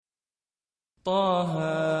طه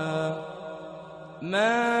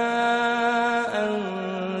ما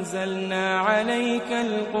أنزلنا عليك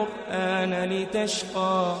القرآن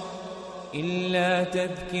لتشقى إلا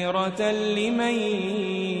تذكرة لمن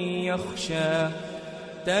يخشى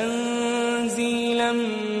تنزيلا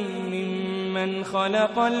ممن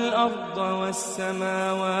خلق الأرض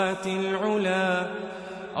والسماوات العلى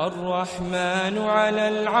الرحمن على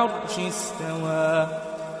العرش استوى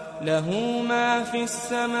له ما في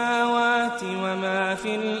السماوات وما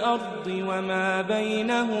في الأرض وما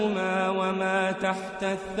بينهما وما تحت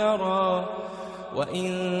الثرى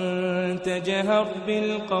وإن تجهر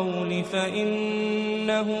بالقول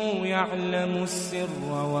فإنه يعلم السر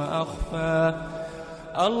وأخفى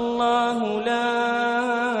الله لا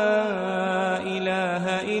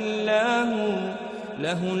إله إلا هو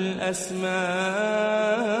له الأسماء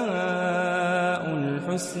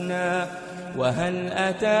الحسنى وهل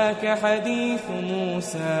أتاك حديث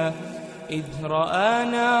موسى إذ رأى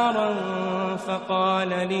نارا فقال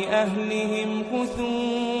لأهلهم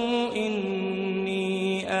كثوا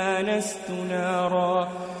إني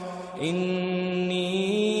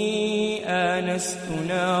آنست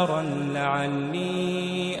نارا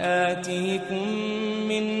لعلي آتيكم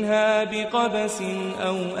منها بقبس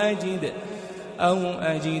أو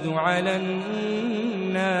أجد على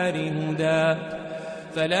النار هدى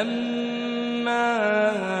فلما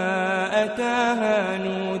أتاها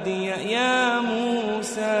نودي يا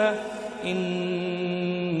موسى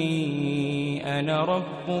إني أنا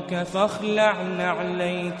ربك فاخلع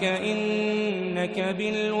نعليك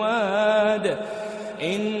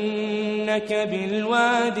إنك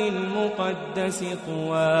بالواد المقدس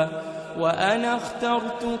طوى وأنا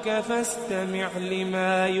اخترتك فاستمع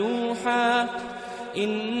لما يوحى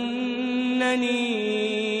إنني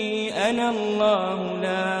أنا الله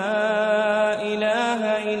لا إله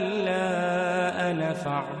إلا أنا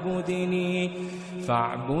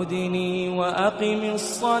فاعبدني وأقم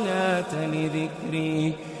الصلاة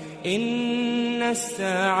لذكري إن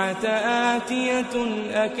الساعة آتية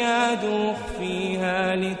أكاد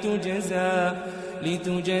أخفيها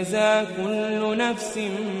لتجزى كل نفس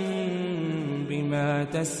بما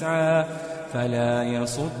تسعى فلا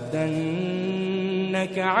يصدنك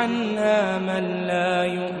عنها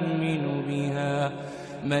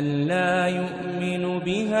من لا يؤمن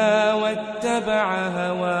بها واتبع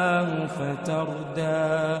هواه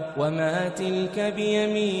فتردى وما تلك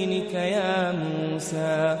بيمينك يا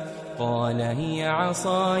موسى قال هي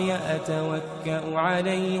عصاي أتوكأ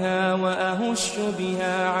عليها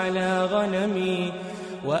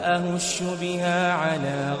وأهش بها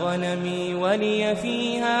على غنمي ولي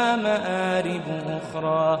فيها مآرب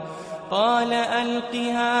أخرى قال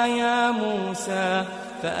ألقها يا موسى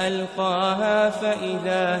فألقاها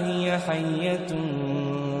فإذا هي حية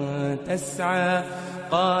تسعى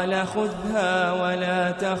قال خذها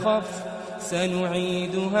ولا تخف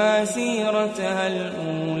سنعيدها سيرتها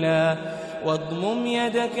الأولى واضمم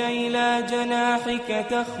يدك إلى جناحك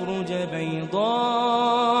تخرج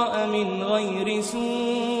بيضاء من غير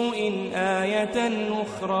سوء آية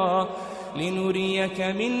أخرى لنريك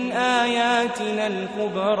من آياتنا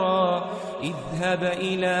الكبرى اذهب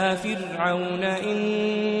إلى فرعون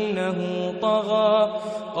إنه طغى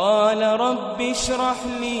قال رب اشرح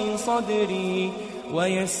لي صدري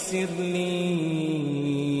ويسر لي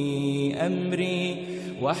أمري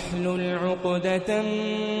واحلل عقدة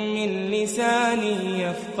من لساني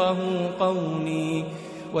يفقه قولي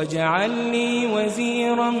واجعل لي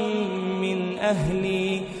وزيرا من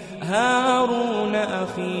أهلي هارون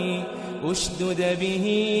أخي أشدد به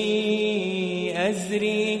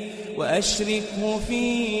أزري وأشركه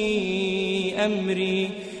في أمري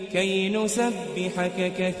كي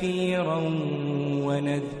نسبحك كثيرا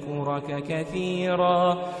ونذكرك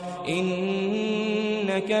كثيرا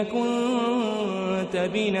إنك كنت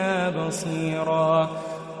بنا بصيرا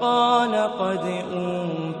قال قد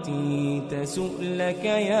أوتيت سؤلك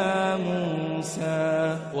يا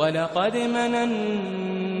موسى ولقد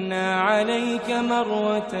مننا عليك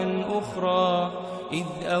مرة أخرى إذ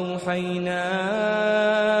أوحينا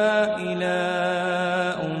إلى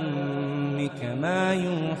أمك ما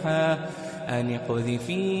يوحى أن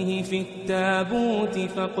اقذفيه في التابوت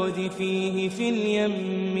فاقذفيه في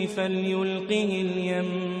اليم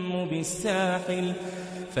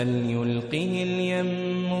فليلقه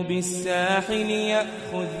اليم بالساحل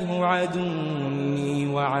يأخذه عدو لي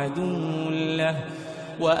وعدو له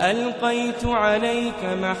وألقيت عليك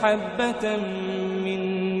محبة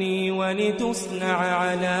مني ولتصنع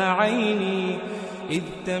على عيني إذ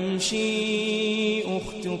تمشي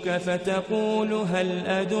أختك فتقول هل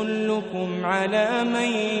أدلكم على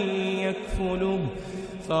من يكفله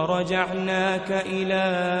فرجعناك إلى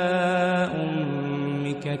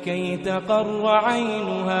أمك كي تقر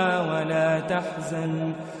عينها ولا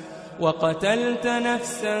تحزن وقتلت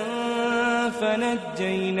نفسا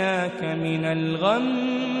فنجيناك من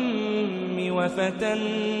الغم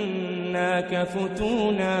وفتناك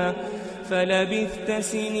فتونا فلبثت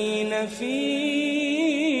سنين في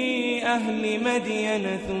أهل مدين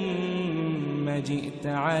ثم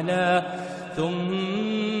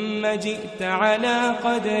جئت على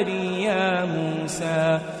قدري يا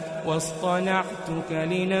موسى واصطنعتك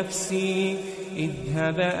لنفسي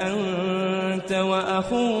اذهب أنت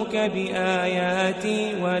وأخوك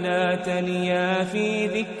بآياتي ولا تنيا في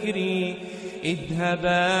ذكري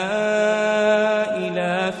اذهبا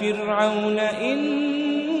إلى فرعون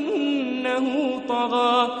إنه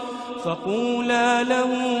طغى فقولا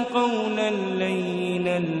له قولا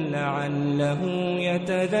لينا لعله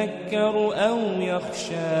يتذكر أو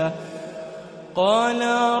يخشى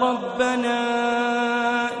قالا ربنا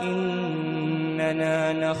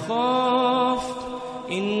إننا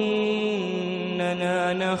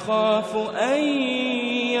نخاف أن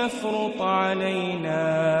يفرط علينا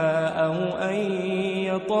أو أن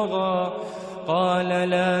يطغى قال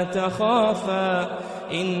لا تخافا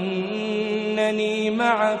إنني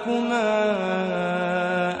معكما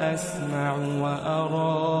أسمع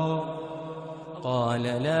وأرى قال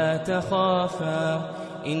لا تخافا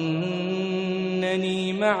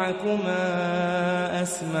إنني معكما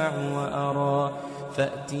أسمع وأرى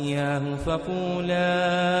فأتياه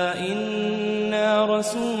فقولا إنا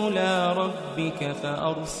رسولا ربك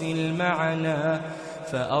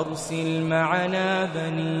فأرسل معنا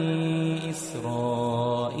بني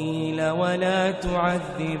إسرائيل ولا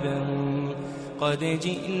تعذبهم قد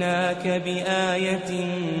جئناك بآية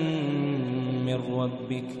من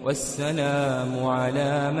ربك والسلام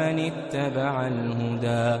على من اتبع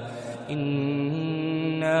الهدى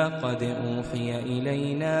إنا قد أوحي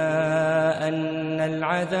إلينا أن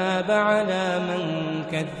العذاب على من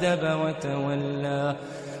كذب وتولى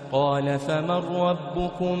قال فمن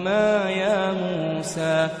ربكما يا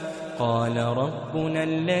موسى قال ربنا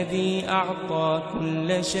الذي أعطى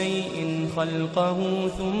كل شيء خلقه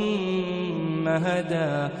ثم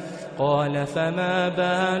هدى قال فما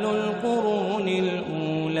بال القرون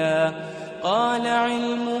الأولى قال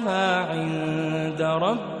علمها عند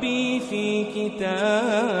ربي في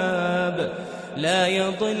كتاب لا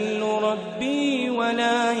يضل ربي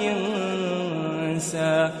ولا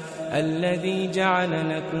ينسى الذي جعل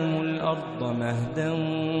لكم الأرض مهدا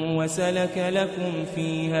وسلك لكم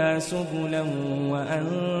فيها سبلا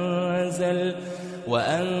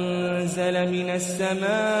وأنزل من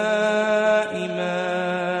السماء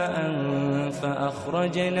ماء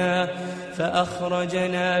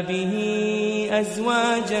فأخرجنا به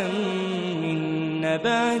أزواجا من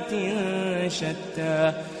نبات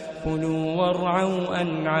شتى كلوا وارعوا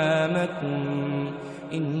أنعامكم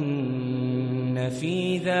إن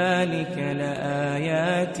في ذلك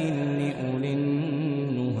لآيات لأولي النهى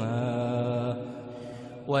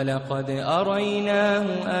ولقد أريناه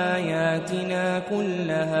آياتنا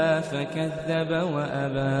كلها فكذب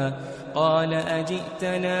وأبى قال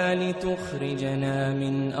أجئتنا لتخرجنا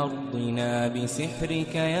من أرضنا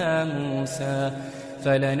بسحرك يا موسى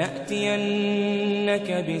فلنأتينك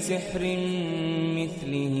بسحر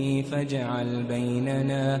مثله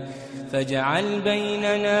فاجعل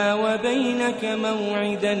بيننا وبينك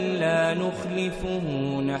موعدا لا نخلفه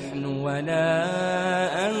نحن ولا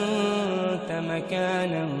أنت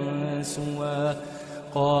مكانا سوى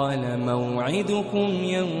قال موعدكم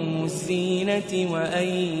يوم الزينة وأن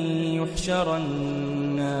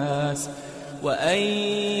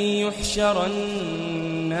يحشر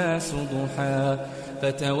الناس ضحى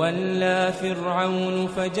فتولى فرعون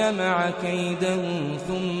فجمع كيده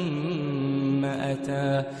ثم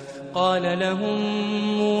أتى قال لهم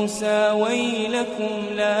موسى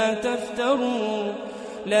ويلكم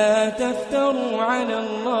لا تفتروا على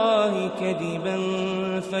الله كذبا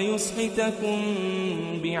فيسحتكم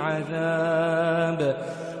بعذاب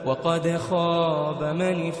وقد خاب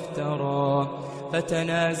من افترى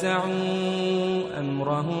فتنازعوا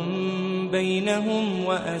أمرهم بينهم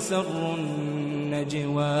وأسروا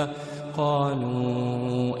النجوى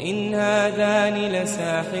قالوا إن هذان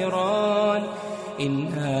لساحران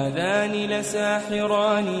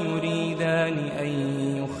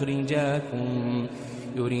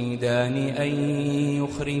يريدان أن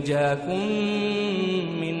يخرجاكم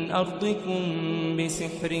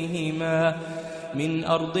من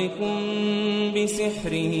أرضكم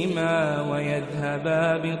بسحرهما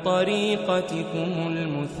ويذهبا بطريقتكم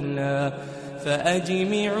المثلى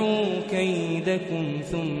فأجمعوا كيدكم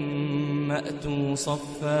ثم أتوا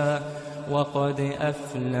صفا وقد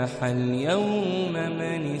أفلح اليوم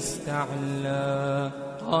من استعلى.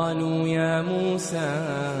 قالوا يا موسى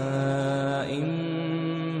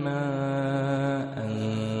إما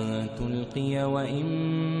أن تلقي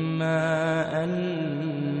وإما أن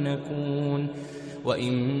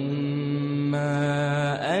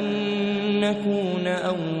نكون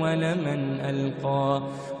أول من ألقى.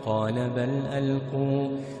 قال بل ألقوا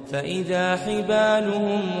فإذا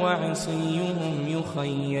حبالهم وعصيهم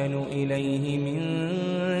يخيل إليه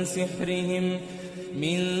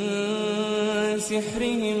من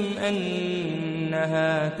سحرهم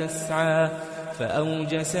أنها تسعى.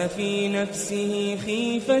 فأوجس في نفسه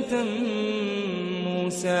خيفة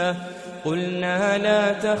موسى. قلنا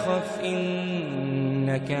لا تخف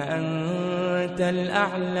إنك أنت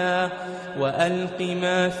الأعلى وألق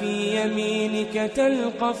ما في يمينك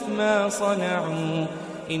تلقف ما صنعوا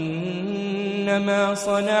إنما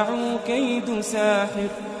صنعوا كيد ساحر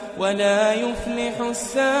ولا يفلح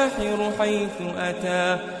الساحر حيث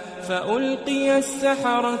أتى. فألقي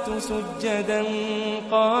السحرة سجدا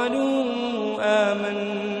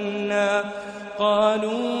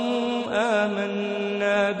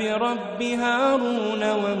آمنا برب هارون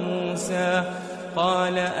وموسى.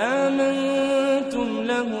 قال آمنتم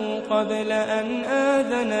له قبل أن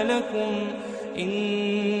آذن لكم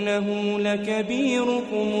إنه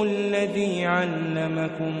لكبيركم الذي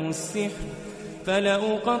علمكم السحر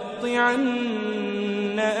فلأقطعن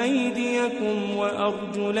أيديكم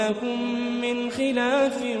وأرجلكم من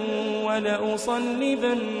خلاف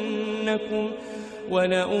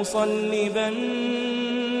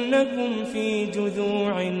ولأصلبنكم في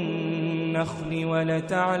جذوع النخل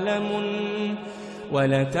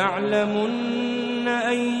ولتعلمن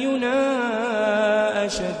أينا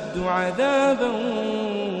أشد عذابا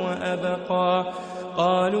وأبقى.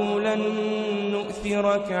 قالوا لن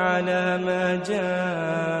نؤثرك على ما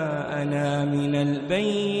جاءنا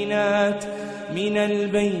من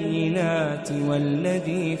البينات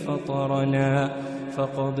والذي فطرنا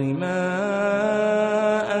فاقض ما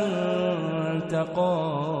أنت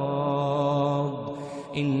قاض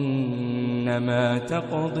إنما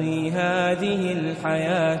تقضي هذه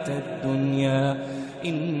الحياة الدنيا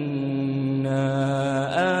إنا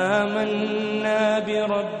آمنا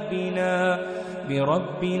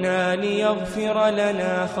بربنا ليغفر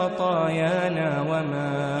لنا خطايانا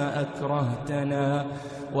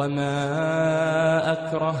وما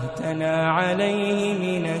أكرهتنا عليه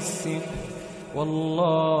من السحر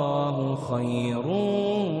والله خير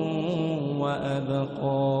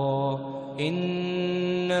وأبقى.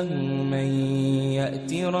 إنه من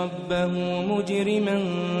يأت ربه مجرما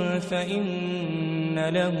فإن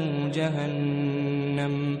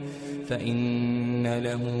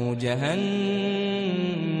له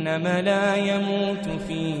جهنم لا يموت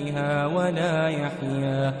فيها ولا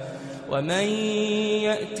يحيا. ومن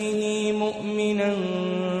يأته مؤمنا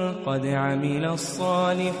قد عمل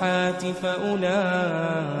الصالحات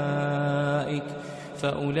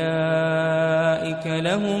فأولئك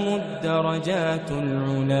لهم الدرجات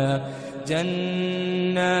العلا.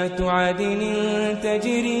 جنات عدن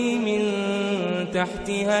تجري من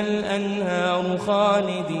تحتها الأنهار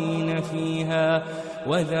خالدين فيها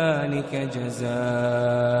وذلك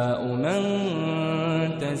جزاء من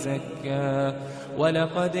تزكى.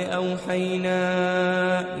 ولقد أوحينا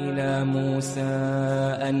إلى موسى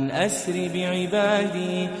أن أسر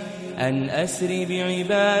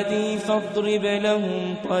بعبادي فاضرب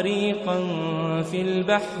لهم طريقا في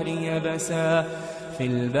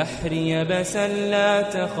البحر يبسا لا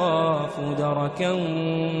تخاف دركا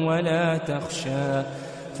ولا تخشى.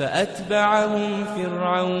 فأتبعهم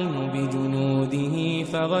فرعون بجنوده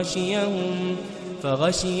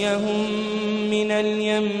فغشيهم من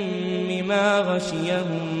اليم ما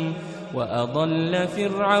غشيهم وأضل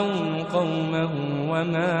فرعون قومه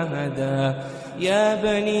وما هدى. يا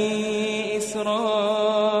بني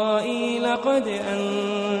إسرائيل قد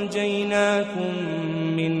أنجيناكم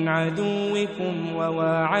من عدوكم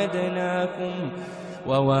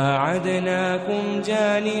وواعدناكم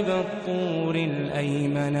جانب الطور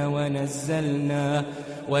الأيمن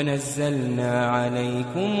ونزلنا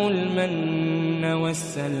عليكم المن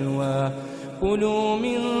والسلوى. كلوا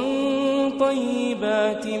من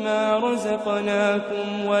طيبات ما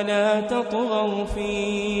رزقناكم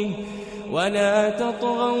ولا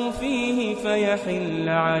تطغوا فيه فيحل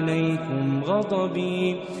عليكم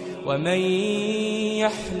غضبي ومن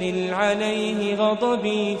يحلل عليه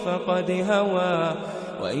غضبي فقد هوى.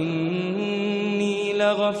 وإني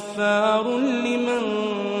لغفار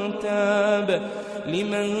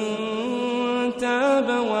لمن تاب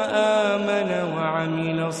وآمن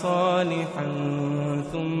وعمل صالحا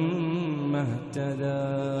ثم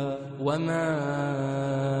اهتدى. وما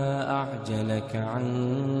أعجلك عن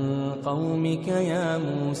قومك يا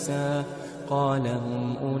موسى قال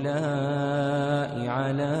هم أولئك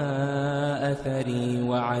على أثري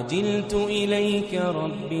وعجلت إليك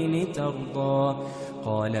رب لترضى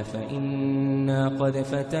قال فإنا قد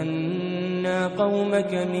فتنا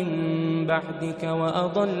قومك من بعدك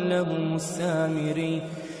وأضلهم السامري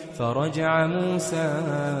فرجع موسى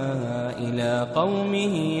إلى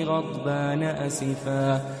قومه غضبان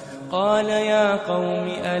أسفا قال يا قوم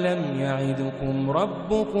ألم يعدكم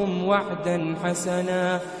ربكم وعدا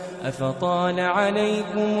حسنا أفطال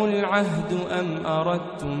عليكم العهد أم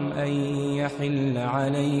أردتم أن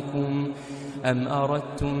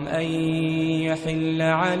يحل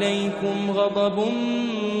عليكم غضب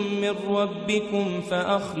من ربكم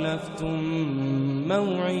فأخلفتم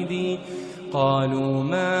موعدي قالوا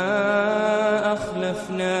ما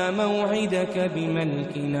أخلفنا موعدك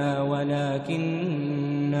بملكنا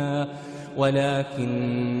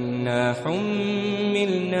ولكننا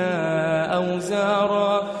حملنا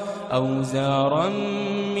أوزارا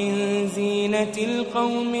من زينة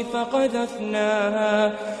القوم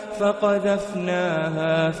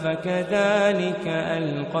فقذفناها فكذلك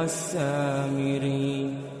ألقى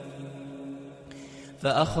السامري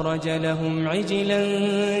فأخرج لهم عجلا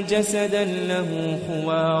جسدا له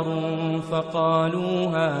خوار فقالوا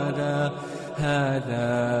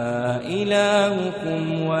هذا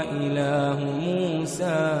إلهكم وإله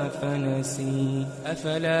موسى فنسي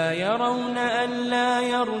أفلا يرون ألا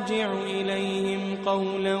يرجع إليهم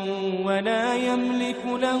قولا ولا يملك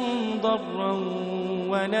لهم ضرا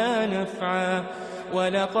ولا نفعا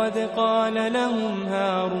ولقد قال لهم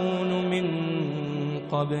هارون من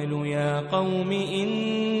قبل يا قوم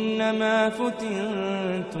إنما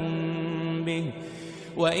فتنتم به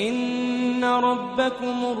وإن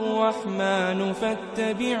ربكم الرحمن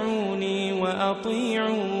فاتبعوني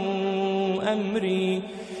وأطيعوا أمري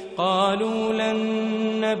قالوا لن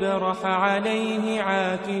نبرح عليه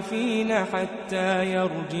عاكفين حتى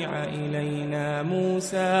يرجع إلينا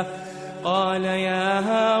موسى قال يا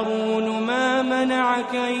هارون ما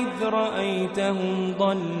منعك إذ رأيتهم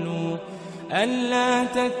ضلوا ألا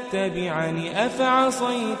تتبعني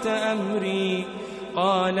أفعصيت أمري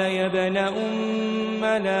قال يا ابن أم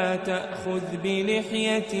لا تأخذ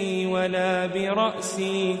بلحيتي ولا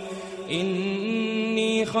برأسي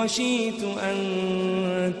إني خشيت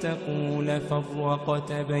أن تقول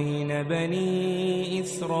فرقت بين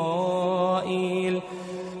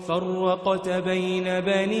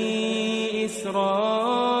بني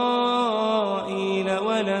إسرائيل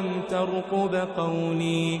ولم ترقب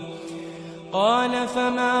قولي قال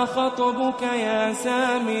فما خطبك يا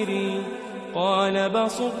سامري قال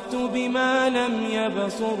بصرت بما لم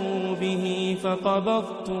يبصروا به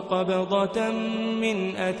فقبضت قبضة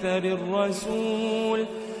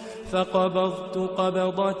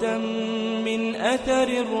من أثر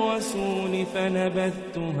الرسول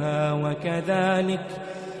فنبذتها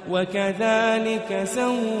وكذلك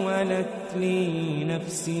سولت لي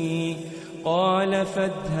نفسي قال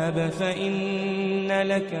فاذهب فإن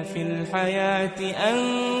لك في الحياة أن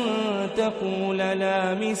تقول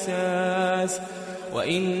لا مساس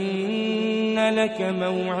وإن لك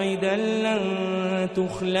موعدا لن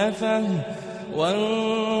تخلفه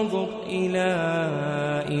وانظر إلى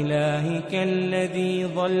إلهك الذي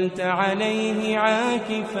ظلت عليه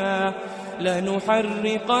عاكفا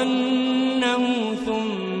لنحرقنه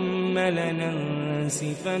ثم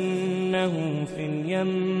لننسفنه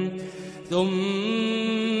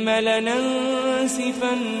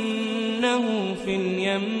في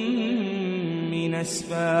اليم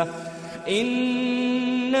نسفا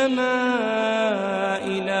إنما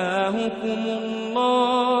إلهكم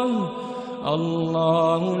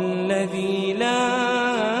الله الذي لا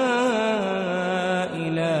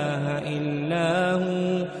إله إلا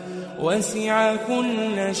هو وسع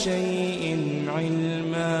كل شيء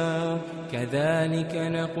علما كذلك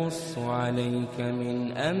نقص عليك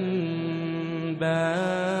من أنباء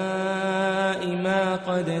ما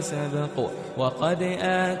قد سبق وقد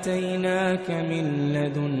آتيناك من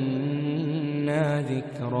لدنا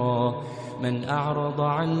ذكرا من أعرض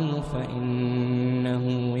عنه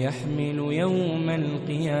فإنه يحمل يوم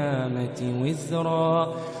القيامة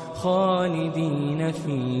وزرا خالدين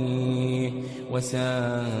فيه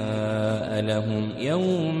وساء لهم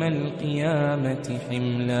يوم القيامة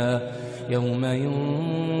حملا يوم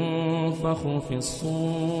ينفخ في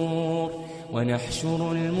الصور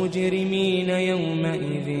ونحشر المجرمين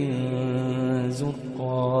يومئذ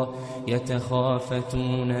زرقا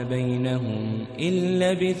يتخافتون بينهم إن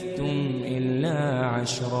لبثتم إلا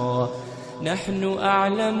عشرا نحن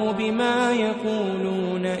أعلم بما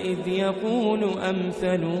يقولون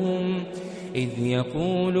إذ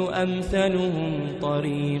يقول أمثلهم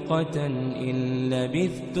طريقة إن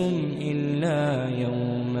لبثتم إلا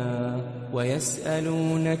يوما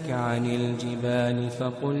ويسألونك عن الجبال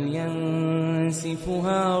فقل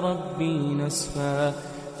ينسفها ربي نسفا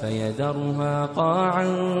فيذرها قاعا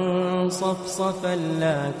صفصفا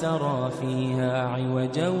لا ترى فيها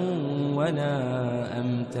عوجا ولا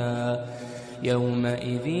أمتا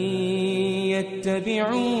يومئذ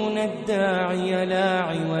يتبعون الداعي لا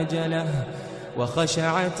عوج له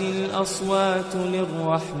وخشعت الأصوات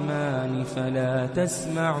للرحمن فلا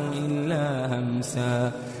تسمع إلا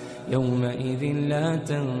همسا يومئذ لا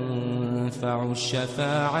تنفع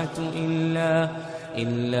الشفاعة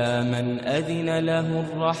إلا من أذن له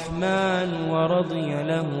الرحمن ورضي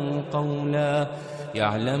له قولا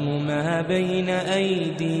يعلم ما بين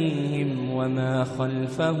أيديهم وما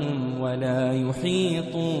خلفهم ولا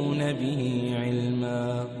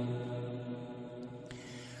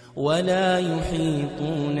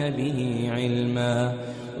يحيطون به علما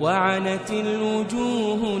وعنت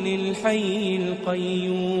الوجوه للحي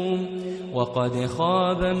القيوم وقد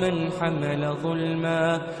خاب من حمل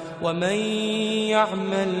ظلما ومن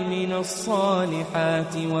يعمل من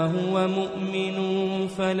الصالحات وهو مؤمن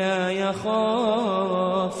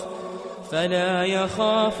فلا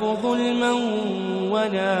يخاف ظلما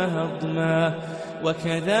ولا هضما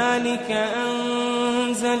وكذلك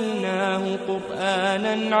أنزلناه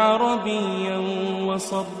قرآنا عربيا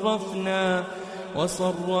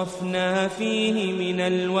وصرفنا فيه من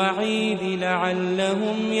الوعيد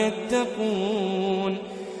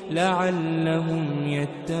لعلهم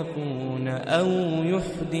يتقون أو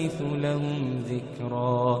يحدث لهم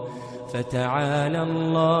ذكرا فتعالى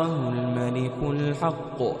الله الملك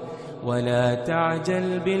الحق ولا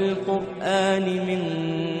تعجل بالقرآن من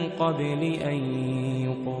قبل أن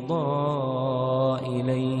يقضى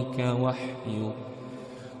إليك وحيه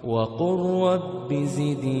وقل رب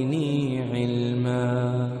زدني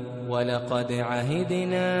علما ولقد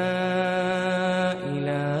عهدنا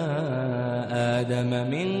إلى آدم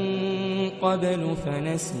من قبل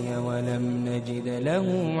فنسي ولم نجد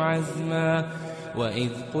له عزما وإذ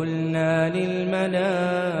قلنا للملائكة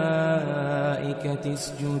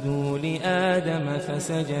اسجدوا لآدم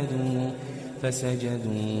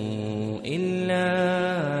فسجدوا إلا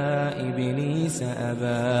إبليس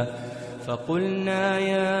أبى فقلنا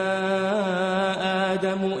يا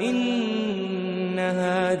آدم إن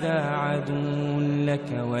هذا عدو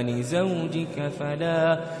لك ولزوجك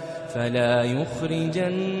فلا يخرجنكما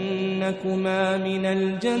من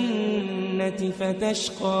الجنة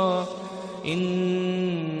فتشقى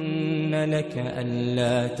إن لك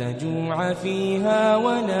ألا تجوع فيها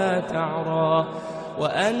ولا تعرى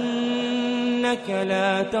وأنك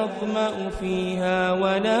لا تظمأ فيها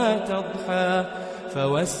ولا تضحى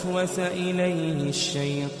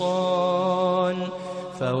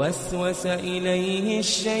فوسوس إليه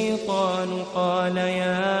الشيطان قال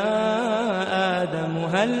يا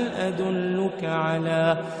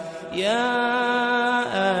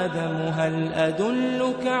آدم هل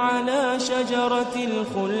أدلك على شجرة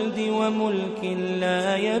الخلد وملك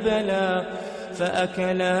لا يبلى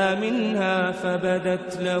فأكلا منها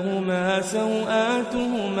فبدت لهما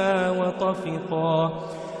سوآتهما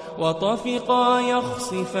وطفقا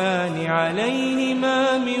يخصفان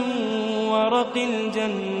عليهما من ورق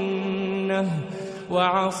الجنة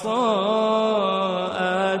وعصى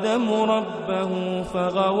آدم ربه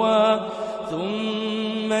فغوى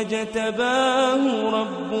ثم اجتباه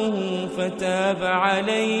ربه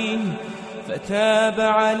فتاب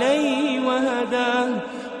عليه وهداه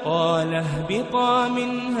قال اهبطا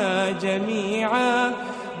منها جميعا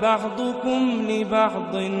بعضكم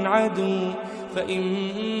لبعض عدو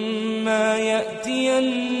فإما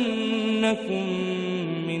يأتينكم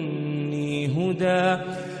مني هدى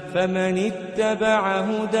فمن اتبع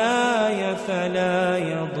هداي فلا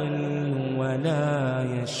يضل ولا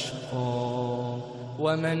يشقى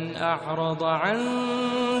ومن أعرض عن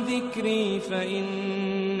ذكري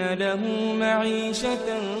فإن له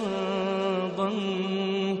معيشة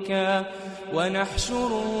ضنكا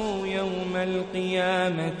ونحشره يوم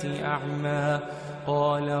القيامة أعمى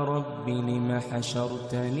قال رب لم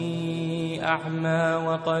حشرتني أعمى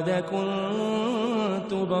وقد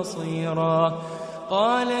كنت بصيرا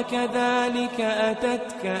قال كذلك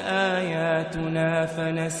أتتك آياتنا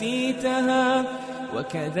فنسيتها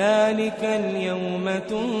وكذلك اليوم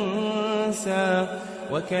تنسى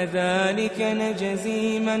وكذلك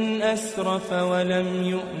نجزي من أسرف ولم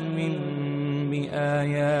يؤمن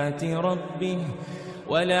بآيات ربه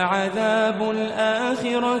ولعذاب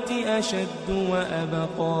الآخرة أشد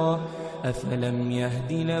وأبقى أفلم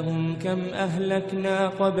يهد لهم كم أهلكنا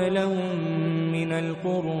قبلهم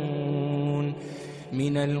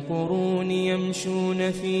من القرون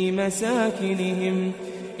يمشون في مساكنهم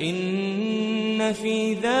إن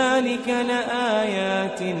في ذلك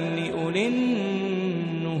لآيات لأولي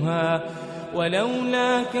النهى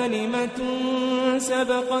ولولا كلمة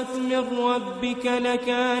سبقت من ربك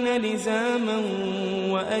لكان لزاما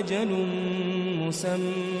وأجل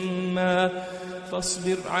مسمى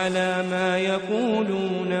فاصبر على ما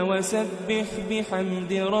يقولون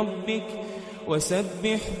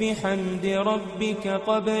وسبح بحمد ربك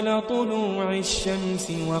قبل طلوع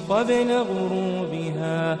الشمس وقبل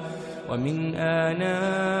غروبها ومن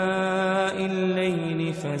آناء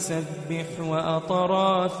الليل فسبح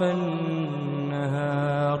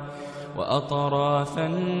وأطراف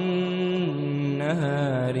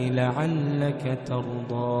النهار لعلك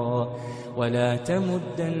ترضى ولا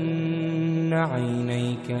تمدن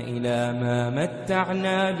عينيك إلى ما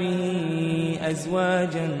متعنا به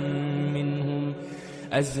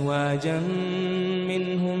أزواجا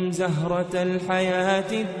منهم زهرة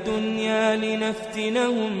الحياة الدنيا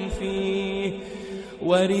لنفتنهم فيه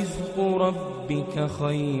ورزق ربك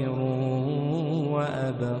خير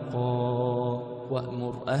وأبقى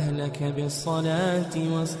وأمر أهلك بالصلاة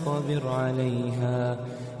واصطبر عليها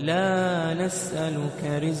لا نسألك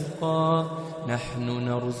رزقا نحن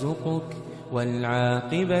نرزقك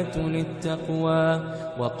والعاقبة للتقوى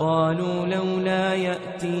وقالوا لولا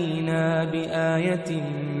يأتينا بآية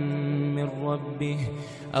من ربه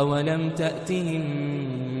أولم تأتهم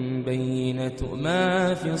بينة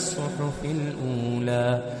ما في الصحف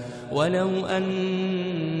الأولى ولو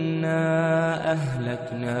أنا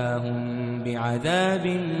أهلكناهم بعذاب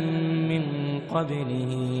من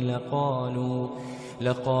قبله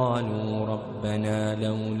لقالوا ربنا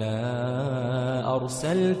لولا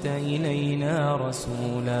أرسلت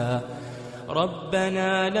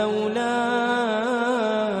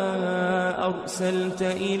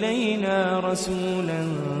إلينا رسولا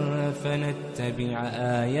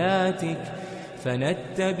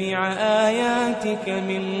فنتبع آياتك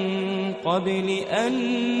من قبل أن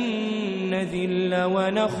نذل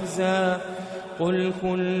ونخزى قل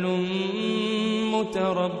كل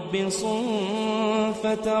متربص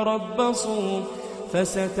فتربصوا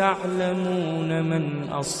فستعلمون من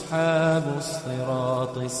أصحاب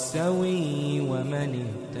الصراط السوي ومن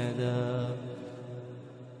اهتدى.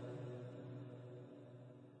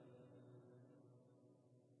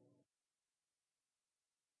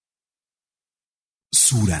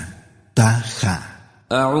 Sura Taha.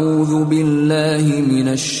 أعوذ بالله من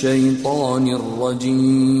الشيطان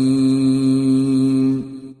الرجيم.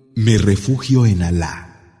 Me refugio en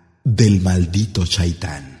Alá, del maldito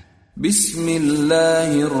Shaitán. بسم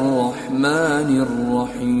الله الرحمن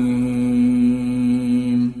الرحيم.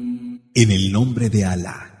 En el nombre de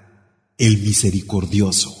Alá, el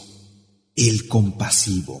misericordioso, el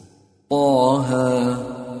compasivo. طه.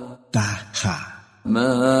 Taha.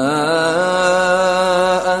 ما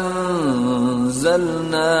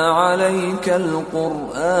أنزلنا عليك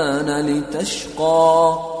القرآن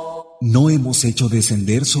لتشقى. No hemos hecho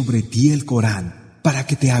descender sobre ti el Corán para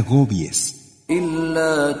que te agobies.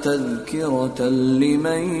 إلا تذكرة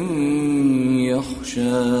لمن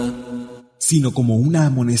يخشى. Sino como una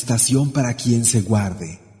amonestación para quien se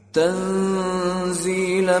guarde.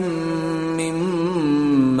 تنزيلا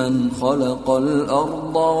ممن خلق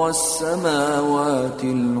الأرض والسماوات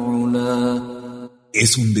العلا.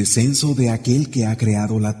 Es un descenso de aquel que ha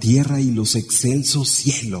creado la tierra y los excelsos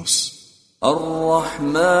cielos.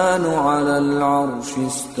 الرحمن على العرش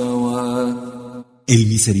استوى. El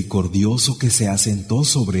misericordioso que se asentó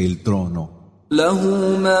sobre el trono. له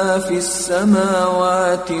ما في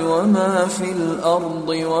السماوات وما في الأرض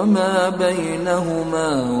وما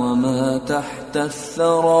بينهما وما تحت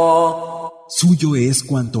الثرى. Suyo es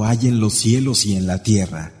cuanto hay en los cielos y en la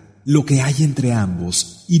tierra, lo que hay entre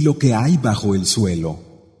ambos y lo que hay bajo el suelo.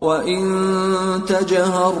 وإن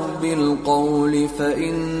تجهر بالقول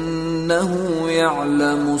فإنه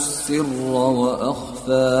يعلم السر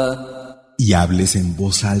وأخفى. Y hables en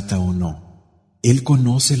voz alta o no, Él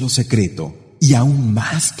conoce lo secreto y aún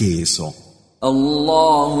más que eso.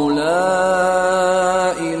 الله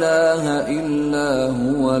لا إله إلا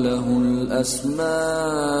هو له الأسماء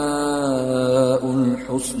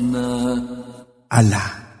الحسنى. Alá,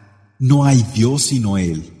 no hay Dios sino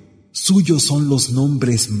Él. Suyos son los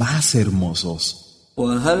nombres más hermosos.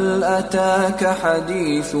 وهل أتاك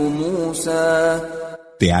حديث موسى.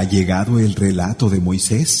 ¿Te ha llegado el relato de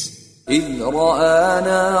Moisés? إذ رأى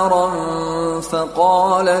نارا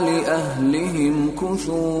فقال لأهلهم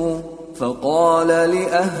كثوا فقال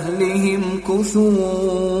لأهلهم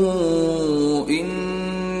كثوا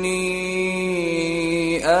إني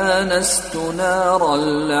آنست نارا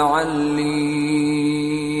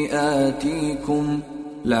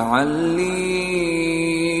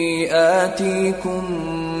لعلي آتيكم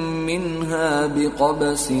منها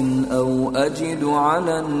بقبس أو أجد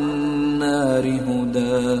على النار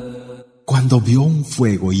هدى. Cuando vio un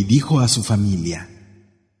fuego y dijo a su familia: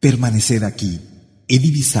 permaneced aquí, he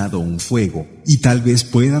divisado un fuego y tal vez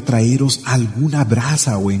pueda traeros alguna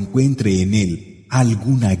brasa o encuentre en él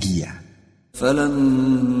alguna guía.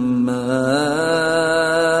 فلما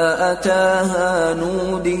أتاها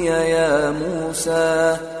نودي يا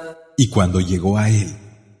موسى. Y cuando llegó a él,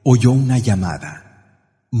 oyó una llamada: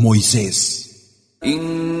 Moisés,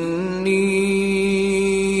 إني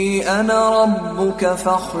أنا ربك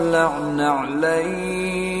فاخلع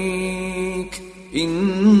نعليك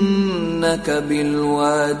إنك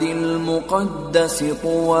بالواد المقدس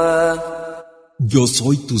طوى. yo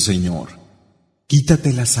soy tu Señor.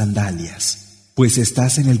 Quítate las sandalias, pues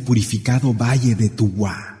estás en el purificado valle de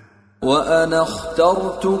Tuwa. وأنا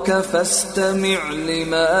اخترتك فاستمع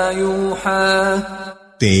لما يوحى.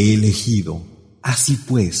 Te he elegido, así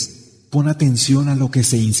pues, pon atención a lo que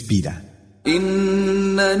se inspira.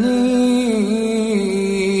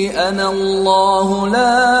 إنني أنا الله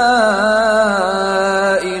لا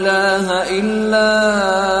إله إلا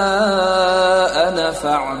أنا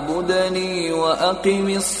فاعبدني وأقم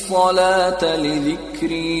الصلاة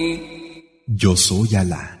لذكري. Yo soy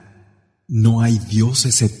Alá. No hay Dios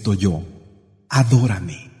excepto yo.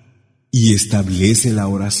 Adórame y establece la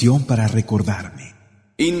oración para recordarme.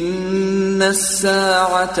 إن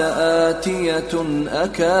الساعة آتية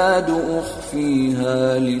أكاد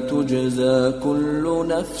أخفيها لتجزى كل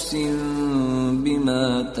نفس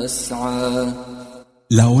بما تسعى.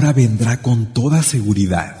 La hora vendrá con toda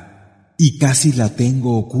seguridad y casi la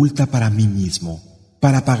tengo oculta para mí mismo,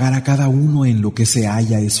 para pagar a cada uno en lo que se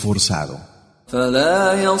haya esforzado.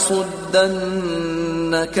 فلا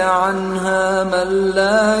يصدنك عنها من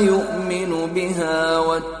لا يؤمن بها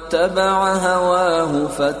واتبع هواه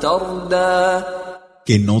فتردى.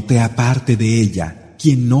 Que no te aparte de ella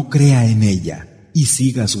quien no crea en ella y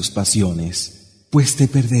siga sus pasiones, pues te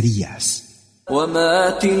perderías. وما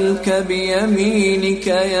تلك بيمينك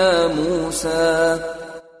يا موسى.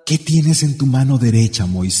 ¿Qué tienes en tu mano derecha,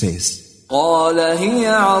 Moisés? قال هي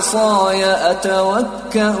عصاي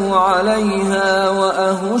أتوكأ عليها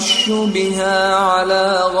وأهش بها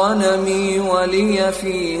على غنمي ولي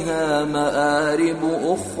فيها مآرب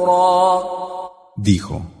أخرى.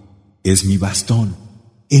 Dijo: es mi bastón,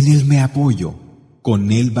 en él me apoyo, con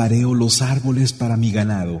él vareo los árboles para mi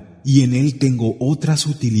ganado y en él tengo otras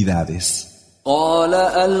utilidades. قال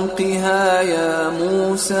ألقها يا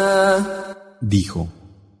موسى. Dijo: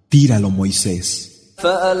 tíralo, Moisés.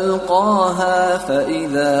 فألقاها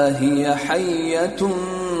فإذا هي حية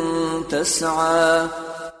تسعى.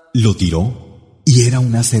 Lo tiró y era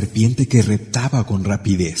una serpiente que reptaba con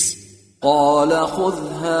rapidez. قال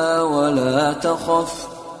خذها ولا تخف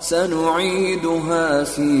سنعيدها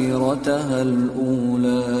سيرتها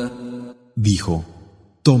الأولى. Dijo: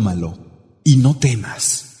 tómalo y no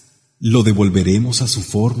temas, lo devolveremos a su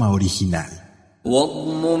forma original.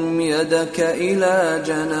 واضمم يدك إلى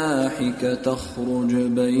جناحك تخرج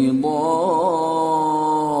بيضاء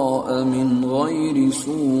من غير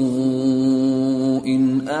سوء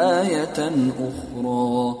آية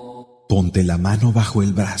أخرى. Ponte la mano bajo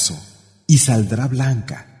el brazo y saldrá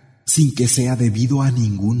blanca, sin que sea debido a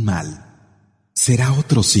ningún mal. Será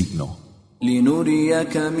otro signo.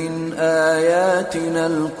 لنريك من آياتنا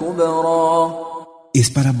الكبرى. Es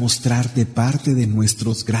para mostrarte parte de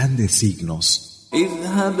nuestros grandes signos.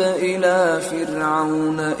 اذهب إلى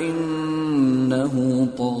فرعون إنه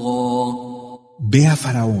طغى. Ve a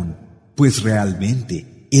Faraón, pues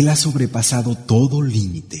realmente él ha sobrepasado todo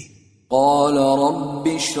límite. قال رب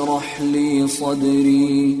اشرح لي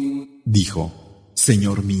صدري. Dijo: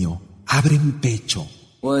 Señor mío, abre mi pecho,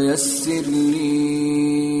 ويسر لي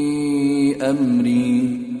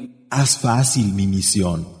أمري. haz fácil mi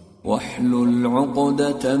misión, واحلل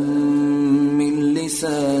عقدة من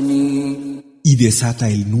لساني. y desata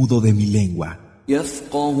el nudo de mi lengua,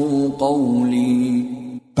 يفقه قولي.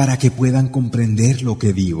 para que puedan comprender lo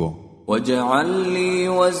que digo. واجعل لي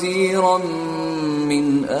وزيرا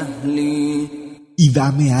من أهلي. Y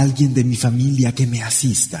dame a alguien de mi familia que me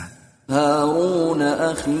asista, هارون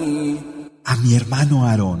أخي. a mi hermano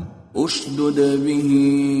Aarón. أشدد به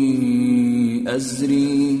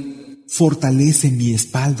أزري. Fortalece mi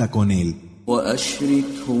espalda con él,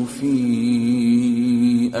 وأشركه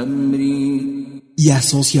في أمري. y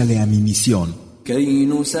asóciale a mi misión. كي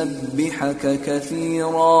نسبحك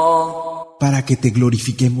كثيرا para que te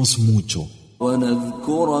glorifiquemos mucho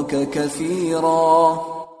ونذكرك كثيرا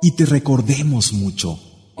y te recordemos mucho.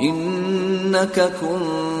 إنك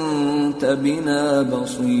كنت بنا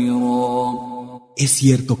بصيرا Es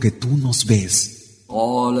cierto que tú nos ves.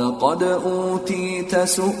 قال قد أوتيت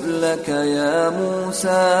سؤلك يا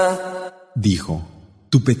موسى Dijo,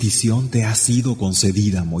 tu petición te ha sido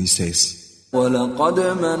concedida, Moisés. ولقد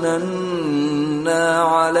مننا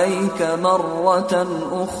عليك مرة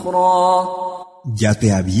أخرى Ya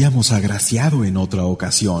te habíamos agraciado en otra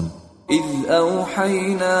ocasión, إذ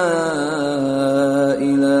أوحينا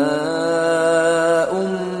إلى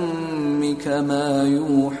أمك ما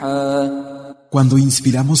يوحى cuando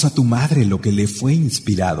inspiramos a tu madre lo que le fue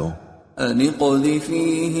inspirado. أن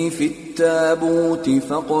اقذفيه في التابوت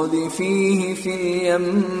فاقذفيه في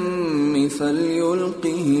اليم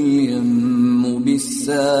فليلقه اليم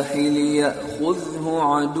بالساحل يأخذه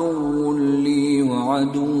عدو لي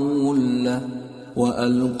وعدو له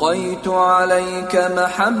وألقيت عليك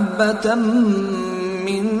محبة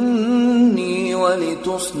مني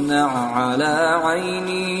ولتصنع على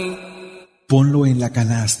عيني. Ponlo en la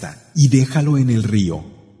canasta y déjalo en el río.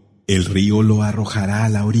 El río lo arrojará a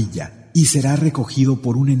la orilla y será recogido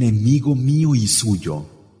por un enemigo mío y suyo.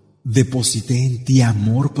 Deposité en ti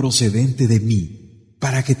amor procedente de mí,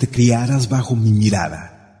 para que te criaras bajo mi mirada.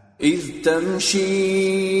 إذ تمشي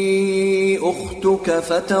أختك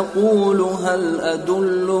فتقول هل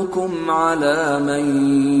أدلكم على من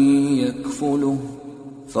يكفله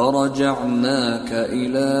فرجعناك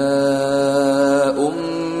إلى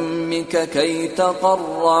أمك كي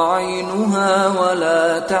تقر عينها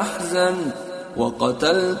ولا تحزن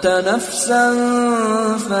وقتلت نفسا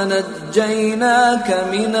فنجيناك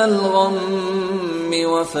من الغم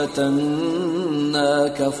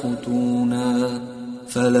وفتناك فتونا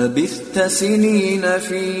فلبثت سنين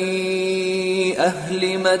في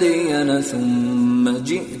أهل مدين ثم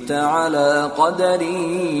جئت على قدر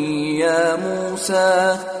يا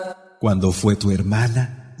موسى. Cuando fue tu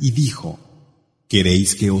hermana y dijo,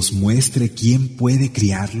 ¿queréis que os muestre quién puede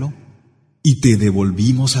criarlo? Y te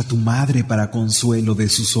devolvimos a tu madre para consuelo de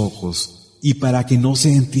sus ojos y para que no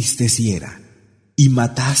se entristeciera. Y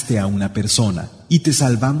mataste a una persona y te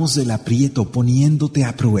salvamos del aprieto poniéndote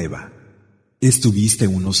a prueba. Estuviste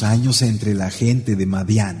unos años entre la gente de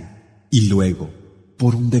Madián y luego,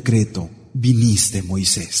 por un decreto, viniste,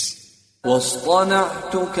 Moisés.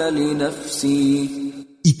 واصطنعتك لنفسي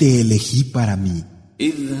Y te elegí para mí.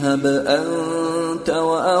 اذهب أنت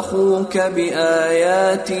وأخوك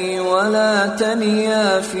بآياتي ولا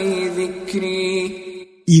تنيا في ذكري.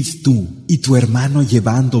 Id tú y tu hermano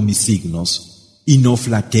llevando mis signos, y no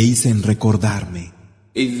flaquéis en recordarme.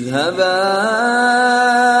 اذهبا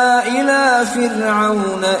إلى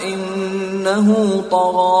فرعون إنه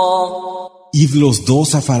طغى. Id los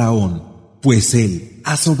dos a Faraón, pues él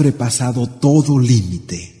ha sobrepasado todo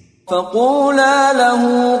límite. فقولا له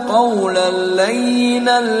قولا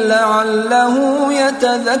لينا لعله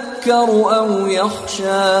يتذكر أو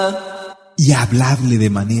يخشى. Y habladle de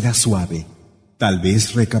manera suave, tal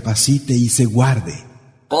vez recapacite y se guarde.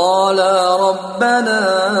 قالا ربنا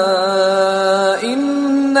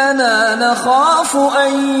إننا نخاف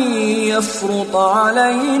أن يفرط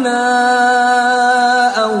علينا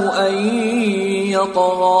أو أن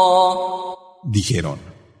يطغى. Dijeron,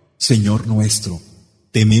 Señor nuestro,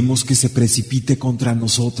 tememos que se precipite contra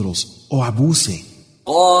nosotros o abuse.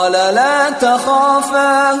 قال لا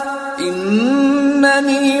تخافا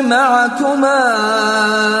إنني معكما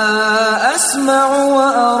أسمع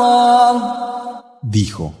وأرى.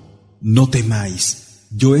 Dijo, no temáis,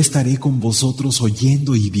 yo estaré con vosotros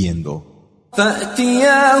oyendo y viendo.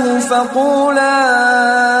 فأتياه فقولا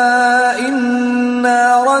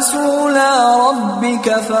إنا رسولا ربك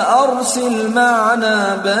فأرسل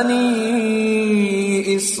معنا بني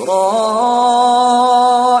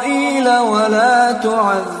إسرائيل ولا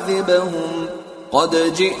تعذبهم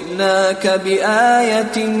قد جئناك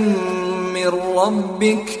بآية من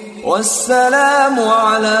ربك والسلام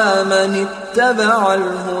على من اتبع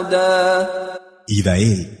الهدى. Id a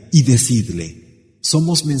él y decidle,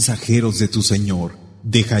 somos mensajeros de tu Señor,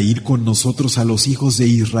 deja ir con nosotros a los hijos de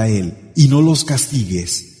Israel y no los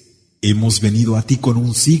castigues. Hemos venido a ti con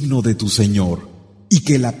un signo de tu Señor, y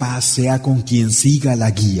que la paz sea con quien siga la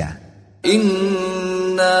guía.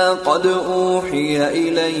 إنا قد أوحي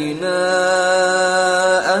إلينا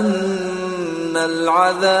أن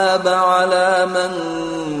العذاب على من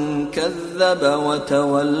كذب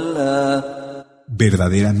وتولى.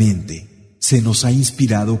 Verdaderamente, se nos ha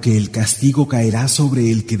inspirado que el castigo caerá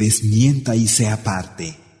sobre el que desmienta y se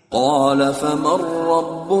aparte. قال فمن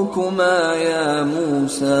ربكما يا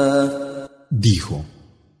موسى Dijo,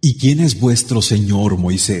 ¿y quién es vuestro Señor,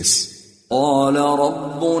 Moisés? قال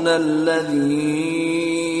ربنا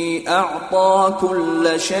الذي أعطى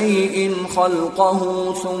كل شيء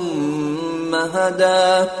خلقه ثم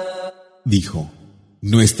هدى. Dijo,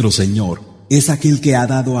 nuestro Señor es aquel que ha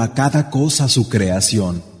dado a cada cosa su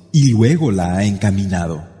creación y luego la ha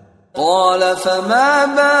encaminado. قال فما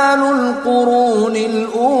بال القرون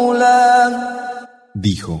الأولى.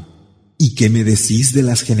 Dijo, ¿y qué me decís de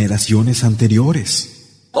las generaciones anteriores?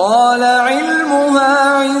 قال علمها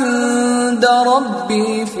عند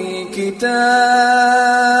ربي في كتاب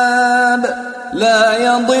لا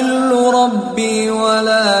يضل ربي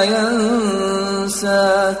ولا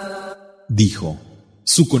ينسى. Dijo,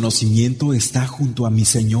 su conocimiento está junto a mi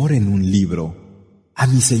Señor en un libro. A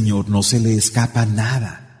mi Señor no se le escapa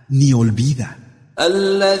nada, ni olvida.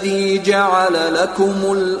 الذي جعل لكم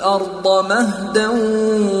الأرض مهدا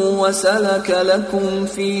وسلك لكم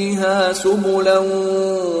فيها سبلا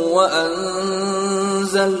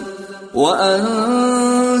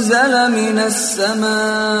وأنزل من السماء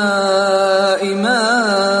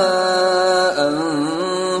ماء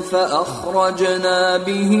فأخرجنا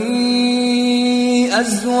به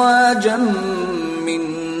أزواجا من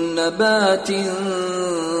نبات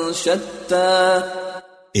شتى.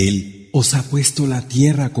 Él os ha puesto la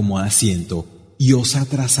tierra como asiento y os ha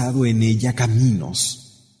trazado en ella caminos.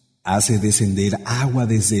 Hace descender agua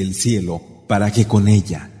desde el cielo para que con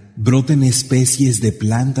ella broten especies de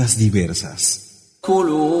plantas diversas.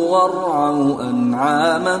 كلوا وارعوا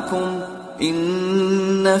أنعامكم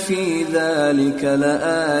إن في ذلك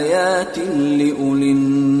لآيات لأولي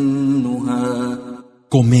النهى.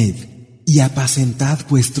 Comed y apacentad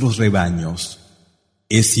vuestros rebaños.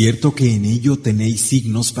 Es cierto que en ello tenéis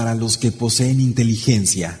signos para los que poseen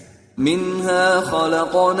inteligencia. منها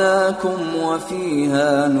خلقناكم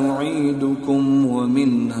وفيها نعيدكم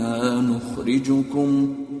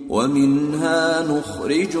ومنها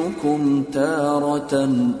نخرجكم تارة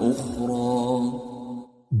أخرى.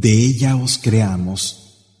 De ella os creamos,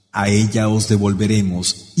 a ella os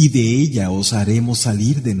devolveremos y de ella os haremos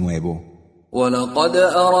salir de nuevo. ولقد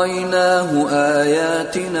أريناه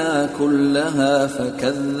آياتنا كلها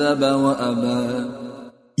فكذب وأبى.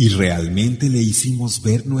 Y realmente le hicimos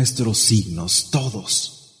ver nuestros signos,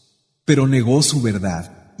 todos. Pero negó su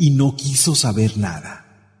verdad y no quiso saber nada.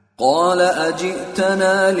 قال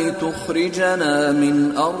أجئتنا لتخرجنا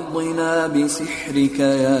من أرضنا بسحرك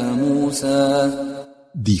يا موسى.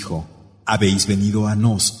 Dijo, ¿habéis venido a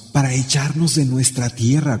nos para echarnos de nuestra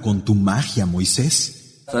tierra con tu magia, Moisés?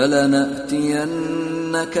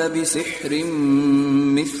 فلنأتينك بسحر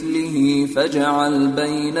مثله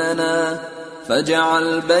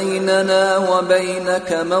فاجعل بيننا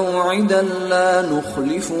وبينك موعدا لا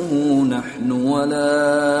نخلفه نحن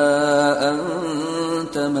ولا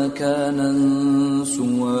أنت مكانا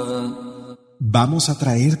سوى. Vamos a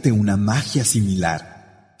traerte una magia similar.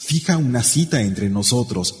 Fija una cita entre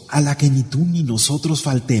nosotros a la que ni tú ni nosotros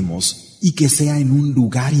faltemos y que sea en un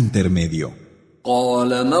lugar intermedio.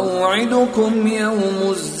 قال موعدكم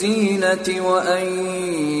يوم الزينة وأن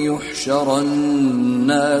يحشر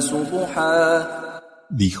الناس ضحى.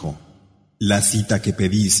 Dijo, la cita que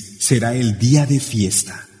pedís será el día de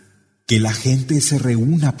fiesta, que la gente se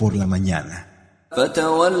reúna por la mañana.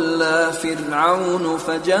 فتولى فرعون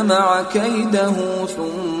فجمع كيده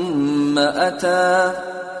ثم أتى.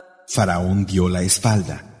 Faraón dio la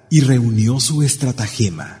espalda y reunió su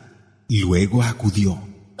estratagema. Luego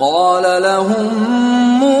acudió. قال لهم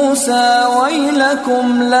موسى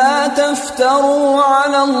ويلكم لا تفتروا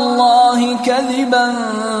على الله كذبا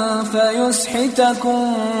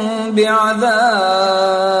فيسحتكم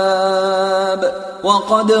بعذاب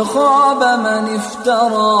وقد خاب من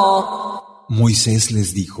افترى. Moisés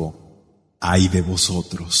les dijo, ay de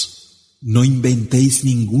vosotros, no inventéis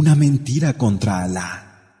ninguna mentira contra Alá,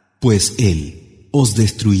 pues Él os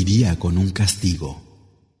destruiría con un castigo.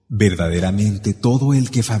 Verdaderamente todo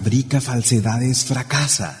el que fabrica falsedades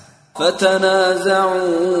fracasa. فتنازعوا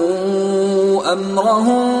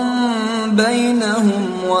أمرهم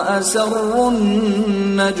بينهم وأسروا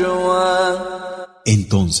النجوى.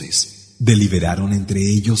 Entonces deliberaron entre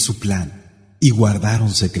ellos su plan y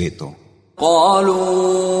guardaron secreto.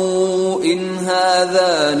 قالوا إن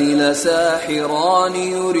هذان لساحران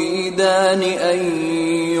يريدان أن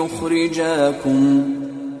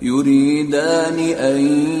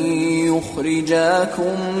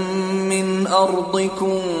يخرجاكم من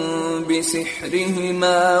أرضكم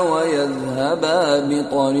بسحرهما ويذهبا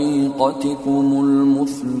بطريقتكم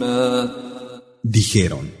المثلى.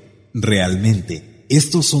 Dijeron, realmente,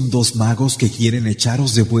 Estos son dos magos que quieren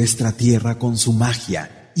echaros de vuestra tierra con su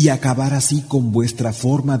magia y acabar así con vuestra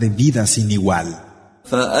forma de vida sin igual.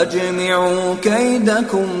 فأجمعوا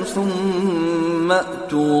كيدكم ثم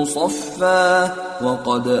أتوا صفا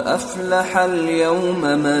وقد أفلح اليوم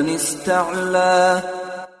من استعلى.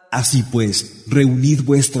 Así pues, reunid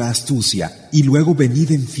vuestra astucia y luego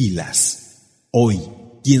venid en filas. Hoy,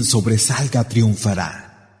 quien sobresalga triunfará.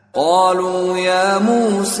 قالوا يا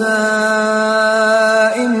موسى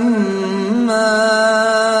إما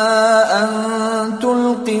أن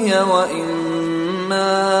تلقي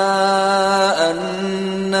وإما أن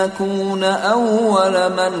نكون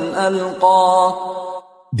أول من ألقى.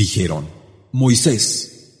 Dijeron, Moisés,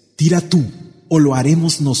 tira tú, o lo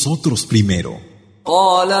haremos nosotros primero.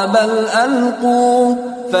 قال بل ألقوا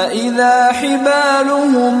فإذا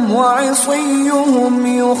حبالهم وعصيهم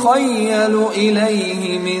يخيل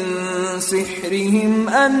إليه من سحرهم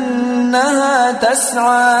أنها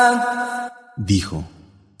تسعى. Dijo,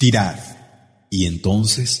 tirad. Y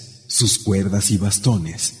entonces sus cuerdas y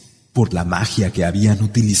bastones, por la magia que habían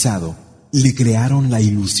utilizado, le crearon la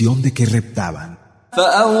ilusión de que reptaban.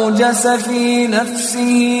 فأوجس في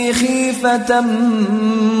نفسه خيفة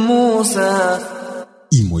موسى.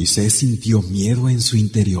 Y Moisés sintió miedo en su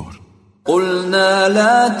interior. قلنا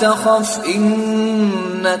لا تخف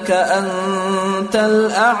إنك أنت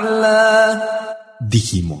الأعلى.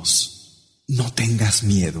 Dijimos, no tengas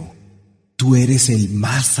miedo, tú eres el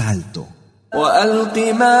más alto. وألق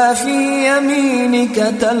ما في يمينك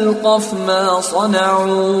تلقف ما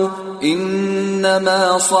صنعوا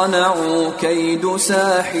إنما صنعوا كيد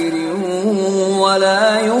ساحر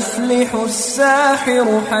ولا يفلح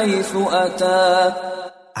الساحر حيث أتى.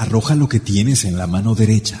 Arroja lo que tienes en la mano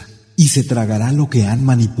derecha y se tragará lo que han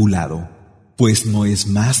manipulado, pues no es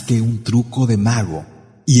más que un truco de mago,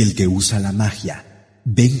 y el que usa la magia,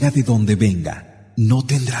 venga de donde venga, no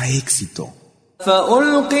tendrá éxito.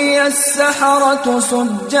 فألقي السحرة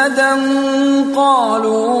سجدا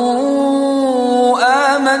قالوا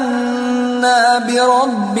آمنا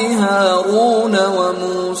برب هارون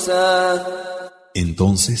وموسى.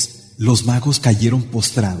 Entonces los magos cayeron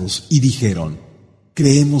postrados y dijeron,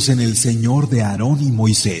 creemos en el Señor de Aarón y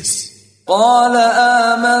Moisés. قال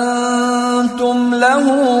آمنتم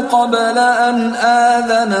له قبل أن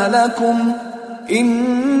آذن لكم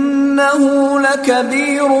إنه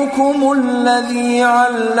لكبيركم الذي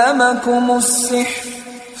علمكم السحر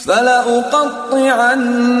فلأقطعن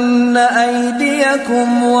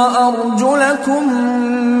أيديكم وأرجلكم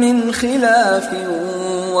من خلاف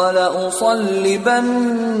ولأصلبنكم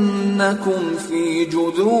في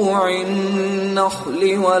جذوع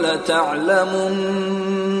النخل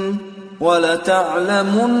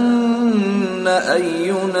ولتعلمن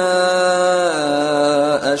أينا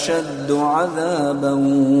أشد عذابا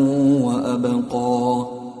وأبقى.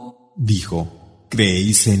 Dijo,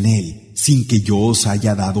 ¿creéis en él sin que yo os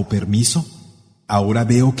haya dado permiso? Ahora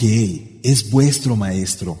veo que él es vuestro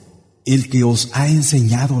maestro, el que os ha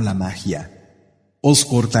enseñado la magia. Os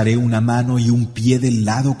cortaré una mano y un pie del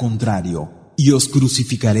lado contrario, y os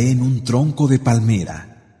crucificaré en un tronco de palmera.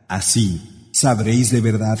 Así sabréis de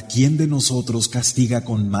verdad quién de nosotros castiga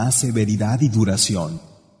con más severidad y duración.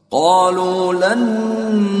 قالوا لن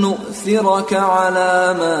نؤثرك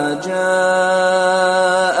على ما جاءنا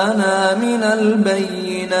من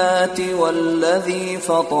البينات والذي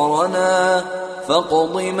فطرنا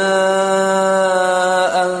فاقض ما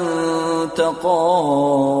أنت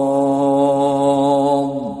قاض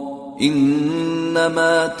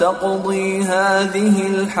إنما تقضي هذه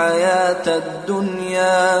الحياة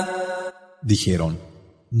الدنيا. Dijeron,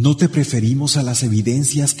 no te preferimos a las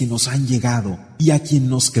evidencias que nos han llegado y a quien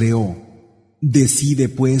nos creó. Decide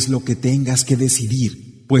pues lo que tengas que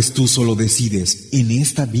decidir, pues tú solo decides en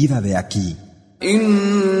esta vida de aquí.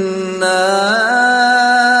 إنا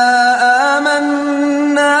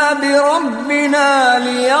آمنا بربنا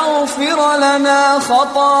ليغفر لنا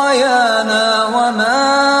خطايانا وما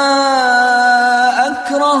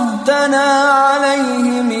أكرهتنا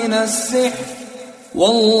عليه من السحر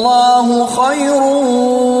والله خير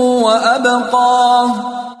وأبقى.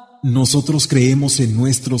 Nosotros creemos en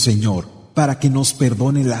nuestro Señor para que nos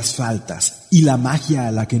perdone las faltas y la magia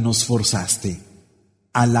a la que nos forzaste.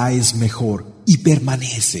 Alá es mejor y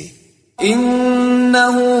permanece.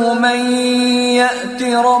 إنه من يأت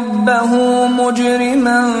ربه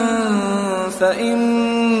مجرما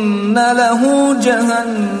فإن له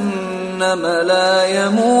جهنم لا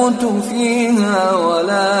يموت فيها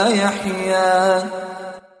ولا يحيا.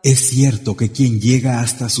 Es cierto que quien llega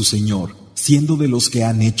hasta su Señor, siendo de los que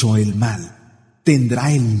han hecho el mal,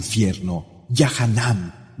 tendrá el infierno,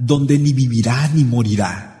 Yahanam, donde ni vivirá ni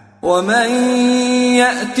morirá. ومن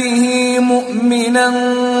يأته مؤمنا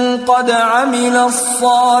قد عمل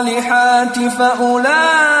الصالحات فأولئك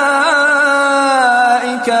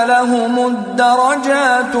لهم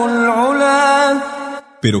الدرجات العلى.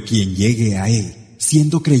 Pero quien llegue a él,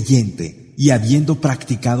 siendo creyente y habiendo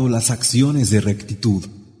practicado las acciones de rectitud,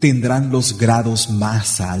 tendrán los grados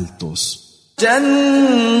más altos.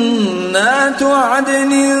 جنات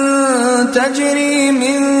عدن تجري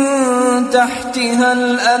من تحتها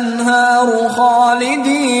الأنهار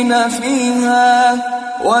خالدين فيها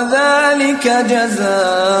وذلك جزاء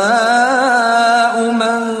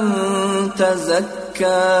من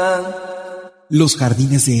تزكى. Los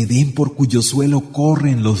jardines de Edén por cuyo suelo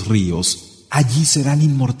corren los ríos, allí serán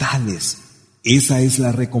inmortales. Esa es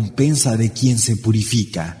la recompensa de quien se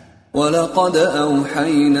purifica. وَلَقَدْ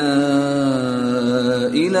أَوْحَيْنَا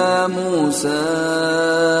إِلَى مُوسَىٰ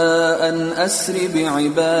أَنْ أَسْرِ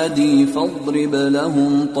بِعِبَادِي فَاضْرِبْ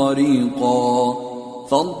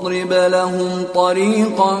لَهُمْ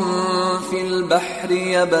طَرِيقًا فِي الْبَحْرِ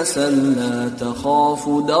يَبَسًا لَا تَخَافُ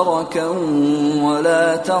دَرَكًا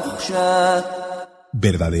وَلَا تَخْشَىٰ.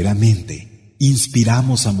 Verdaderamente,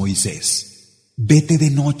 inspiramos a Moisés. Vete de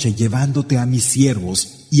noche llevándote a mis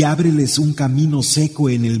siervos y ábreles un camino seco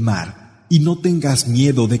en el mar, y no tengas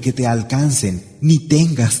miedo de que te alcancen, ni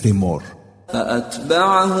tengas temor.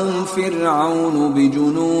 فأتبعهم فرعون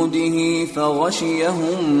بجنوده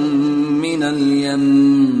فغشيهم من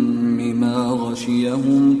اليم ما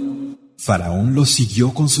غشيهم. Faraón los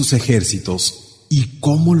siguió con sus ejércitos, y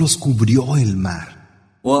cómo los cubrió el mar.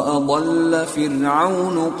 وأضل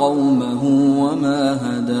فرعون قومه وما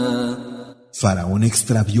هدى. Faraón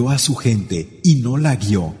extravió a su gente y no la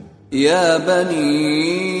guió. يا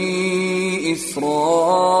بني إسرائيل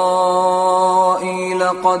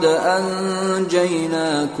قد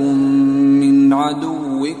أنجيناكم من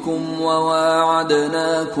عدوكم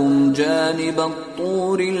وواعدناكم جانب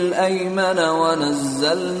الطور الأيمن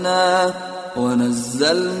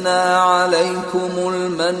ونزلنا عليكم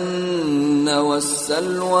المن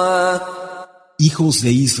والسلوى. Hijos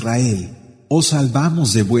de Israel, os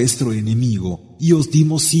salvamos de vuestro enemigo y os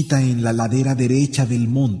dimos cita en la ladera derecha del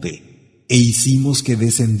monte, e hicimos que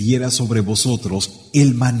descendiera sobre vosotros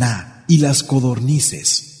el maná y las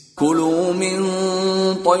codornices. كلوا من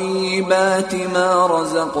طيبات ما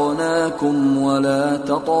رزقناكم ولا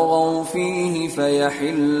تطغوا فيه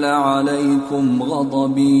فيحل عليكم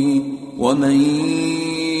غضبي ومن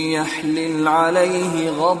يحلل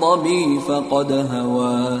عليه غضبي فقد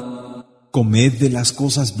هوى. Comed de las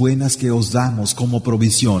cosas buenas que os damos como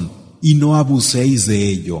provisión, y no abuséis de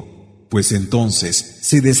ello, pues entonces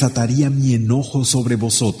se desataría mi enojo sobre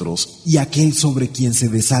vosotros, y aquel sobre quien se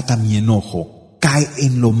desata mi enojo cae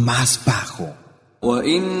en lo más bajo.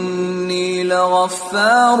 وَإِنِّي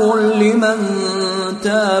لَغَفَّارٌ لِمَن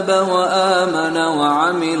تَابَ وَآمَنَ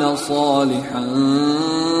وَعَمِلَ صَالِحًا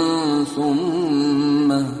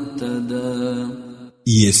ثُمَّ اهْتَدَى.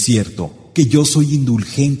 Y es cierto que yo soy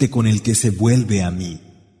indulgente con el que se vuelve a mí.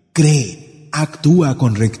 Cree, actúa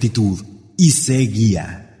con rectitud y sé guía.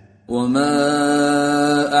 وَمَا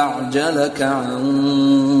أَعْجَلَكَ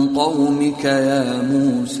عَن قَوْمِكَ يَا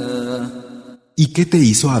مُوسَى. ¿Y qué te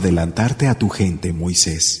hizo adelantarte a tu gente,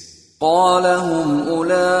 Moisés? قَالَ هُمْ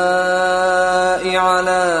أُولَاءِ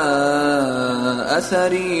عَلَىٰ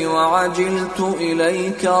أَثَرِي وَعَجِلْتُ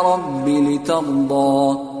إِلَيْكَ رَبِّ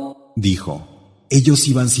لِتَرْضَىٰ. Dijo, ellos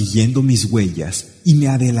iban siguiendo mis huellas y me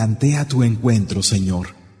adelanté a tu encuentro,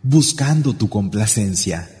 Señor, buscando tu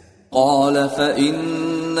complacencia. قال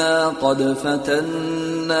فإنا قد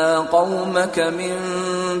فتنا قومك من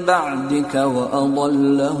بعدك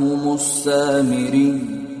وأضلهم السامري.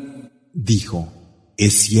 Dijo,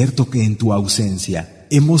 es cierto que en tu ausencia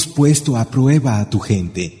hemos puesto a prueba a tu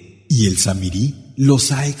gente y el Samirí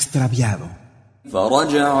los ha extraviado.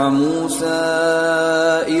 فرجع موسى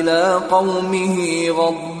إلى قومه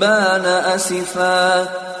غضبان أسفا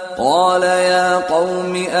قال يا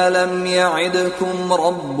قوم ألم يعدكم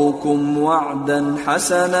ربكم وعدا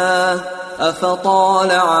حسنا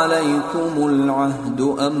أفطال عليكم العهد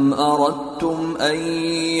أم أردتم أن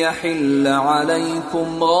يحل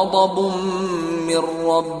عليكم غضب من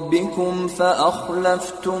ربكم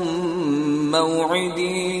فأخلفتم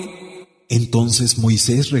موعدي. Entonces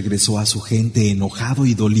Moisés regresó a su gente enojado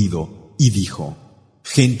y dolido y dijo,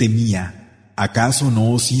 gente mía, ¿acaso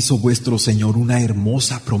no os hizo vuestro Señor una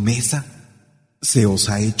hermosa promesa? ¿Se os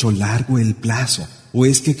ha hecho largo el plazo, o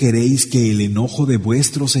es que queréis que el enojo de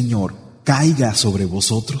vuestro Señor caiga sobre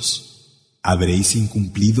vosotros? ¿Habréis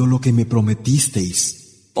incumplido lo que me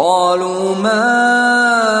prometisteis? قالوا ما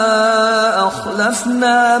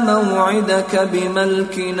أخلفنا موعدك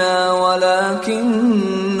بملكنا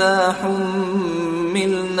ولكننا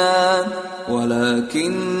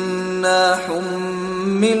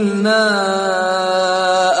حملنا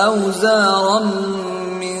أوزارا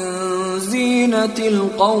من زينة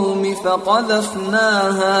القوم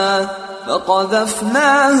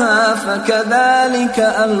فقذفناها فكذلك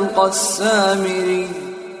ألقى السامري.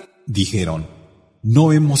 Dijeron: No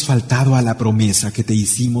hemos faltado a la promesa que te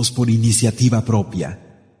hicimos por iniciativa propia,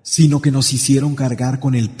 sino que nos hicieron cargar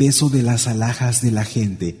con el peso de las alhajas de la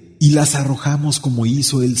gente y las arrojamos como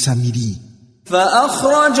hizo el Samirí.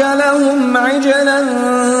 فأخرج لهم عجلا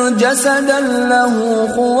جسدا له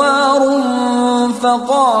خوار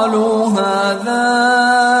فقالوا هذا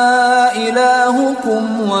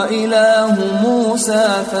إلهكم وإله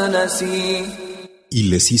موسى فنسي. Y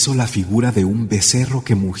les hizo la figura de un becerro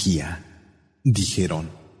que mugía. Dijeron: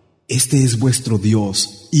 Este es vuestro Dios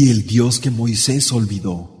y el Dios que Moisés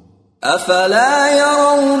olvidó. أفلا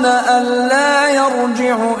يرون ألا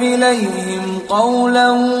يرجع إليهم قولا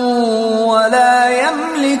ولا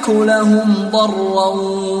يملك لهم ضرا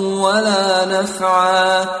ولا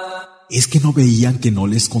نفعا. ¿Es que no veían que no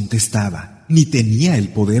les contestaba, ni tenía el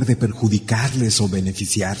poder de perjudicarles o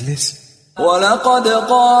beneficiarles? ولقد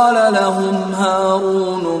قال لهم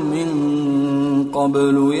هارون من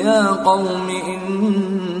قبل يا قوم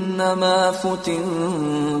إنما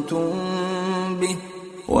فتنتم به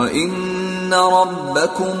وإن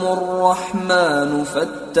ربكم الرحمن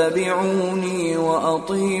فاتبعوني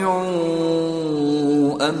وأطيعوا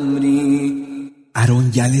أمري.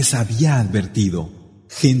 Aarón ya les había advertido: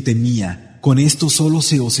 Gente mía, con esto solo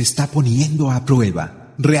se os está poniendo a prueba.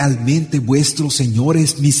 Realmente vuestro Señor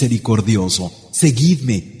es misericordioso.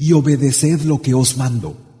 Seguidme y obedeced lo que os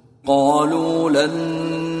mando. قالوا لن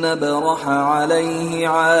نبرح عليه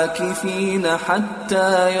عاكفين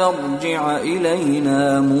حتى يرجع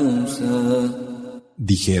إلينا موسى.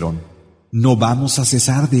 Dijeron: No vamos a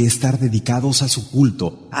cesar de estar dedicados a su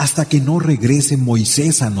culto hasta que no regrese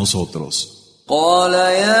Moisés a nosotros. قال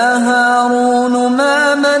يا هارون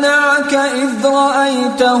ما منعك إذ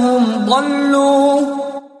رأيتهم ضلوا.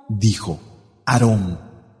 Dijo: Aarón,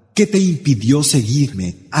 ¿qué te impidió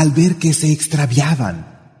seguirme al ver que se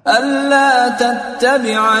extraviaban? ألا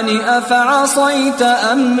تتبعني أفعصيت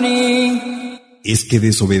أمري. ¿Es que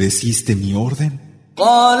desobedeciste mi orden?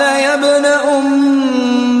 قال يا ابن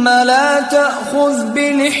أم لا تأخذ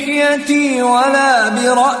بلحيتي ولا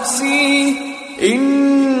برأسي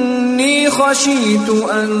إني خشيت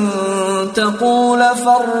أن تقول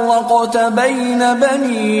فرقت بين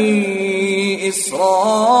بني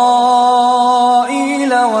إسرائيل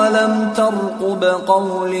ولم ترقب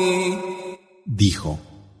قولي. Dijo: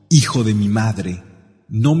 Hijo de mi madre,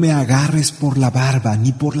 no me agarres por la barba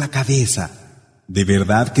ni por la cabeza. De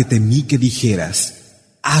verdad que temí que dijeras: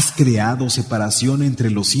 Has creado separación entre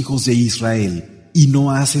los hijos de Israel y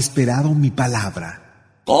no has esperado mi palabra.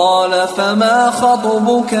 قال فما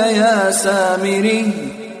خطبك يا سامري.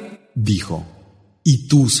 Dijo: ¿Y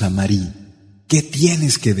tú, Samarí, qué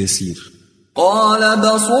tienes que decir? قال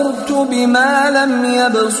بصرت بما لم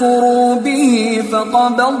يبصروا به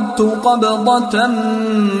فقبضت قبضة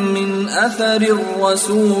من أثر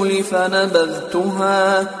الرسول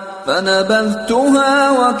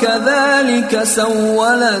فنبذتها وكذلك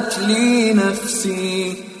سولت لي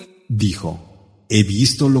نفسي. Dijo: He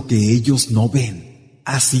visto lo que ellos no ven,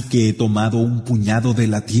 así que he tomado un puñado de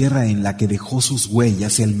la tierra en la que dejó sus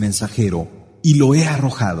huellas el mensajero y lo he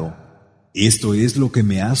arrojado. Esto es lo que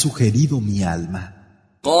me ha sugerido mi alma.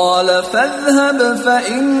 قال فاذهب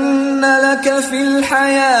فإن لك في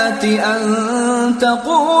الحياة أن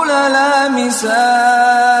تقول لا مساس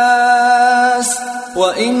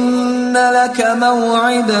وإن لك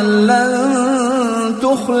موعدا لن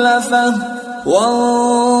تخلفه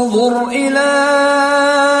وانظر إلى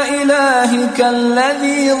إلهك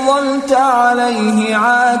الذي ظلت عليه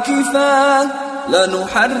عاكفا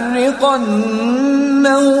لنحرقنه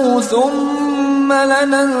ثم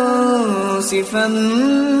لننسفنه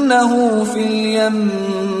في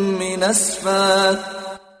اليم نسفا.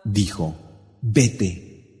 Dijo: Vete,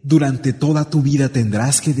 durante toda tu vida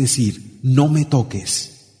tendrás que decir: No me toques.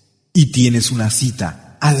 Y tienes una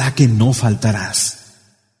cita a la que no faltarás.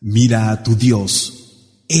 Mira a tu Dios,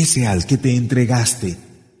 ese al que te entregaste.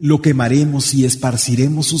 Lo quemaremos y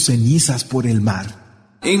esparciremos sus cenizas por el mar.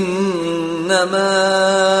 إنما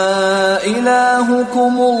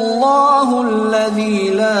إلهكم الله الذي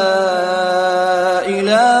لا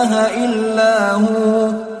إله إلا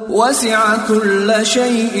هو وسع كل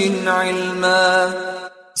شيء علما.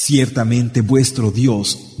 Ciertamente vuestro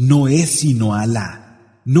Dios no es sino Alá,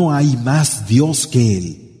 No hay más Dios que Él.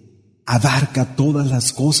 Abarca todas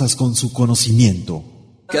las cosas con su conocimiento.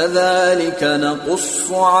 كذلك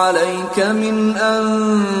نقص عليك من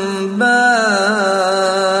أنباء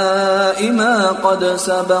ما قد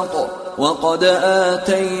سبق وقد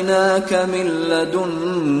آتيناك من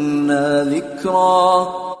لدنا ذكرا.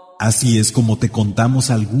 Así es como te contamos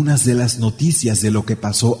algunas de las noticias de lo que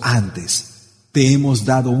pasó antes. Te hemos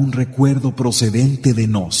dado un recuerdo procedente de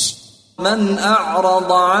nos. من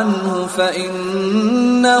أعرض عنه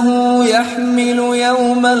فإنه يحمل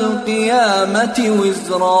يوم القيامة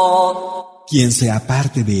وزرا. Quien se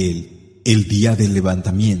aparte de él, el día del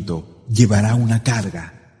levantamiento, llevará una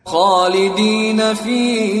carga. خالدين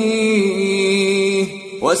فيه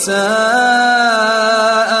وساء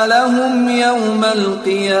لهم يوم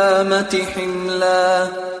القيامة حملا.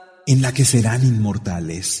 En la que serán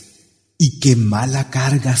inmortales. Y qué mala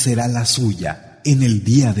carga será la suya en el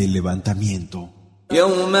día del levantamiento.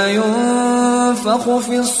 يوم ينفخ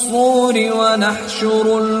في الصور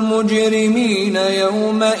ونحشر المجرمين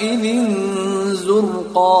يومئذ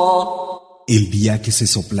زرقا. El día que se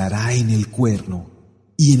soplará en el cuerno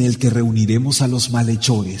y en el que reuniremos a los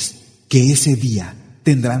malhechores, que ese día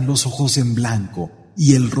tendrán los ojos en blanco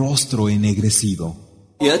y el rostro ennegrecido.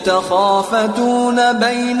 يتخافتون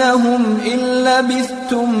بينهم إن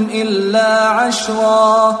لبثتم إلا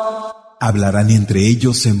عشرا. Hablarán entre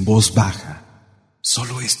ellos en voz baja.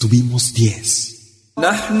 Solo estuvimos 10.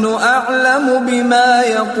 نحن أعلم بما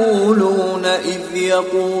يقولون إذ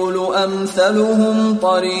يقول أمثلهم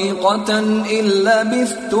طريقة إن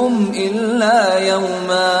لبثتم إلا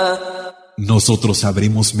يوما. Nosotros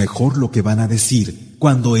sabremos mejor lo que van a decir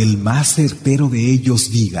cuando el más certero de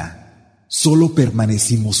ellos diga: solo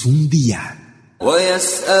permanecimos un día.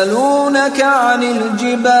 ويسألونك عن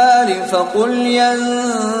الجبال فقل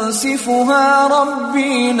ينسفها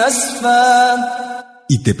ربي نسفا.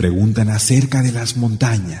 Y te preguntan acerca de las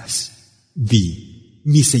montañas. Di: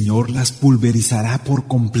 mi Señor las pulverizará por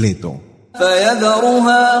completo.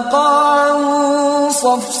 فيذرها قاعا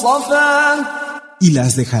صفصفا. Y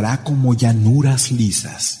las dejará como llanuras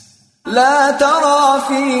lisas. لا ترى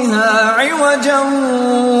فيها عوجا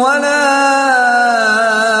ولا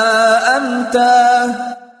أمتا.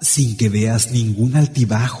 Sin que veas ningún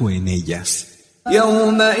altibajo en ellas.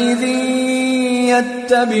 يومئذ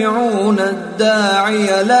يتبعون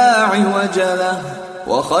الداعي لا عوج له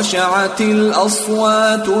وخشعت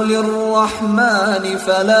الأصوات للرحمن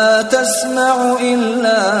فلا تسمع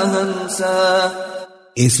إلا همسا.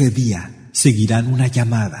 Ese día seguirán una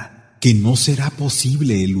llamada que no será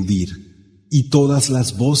posible eludir, y todas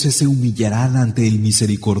las voces se humillarán ante el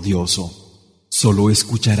misericordioso. Solo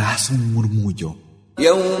escucharás un murmullo.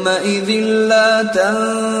 يومئذ لا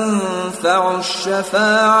تنفع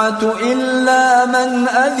الشفاعة إلا من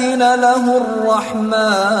أذن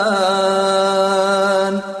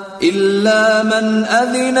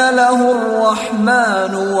له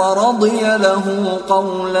الرحمن ورضي له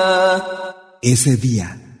قولا. Ese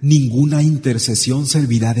día ninguna intercesión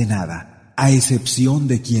servirá de nada, a excepción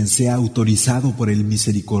de quien sea autorizado por el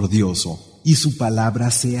misericordioso y su palabra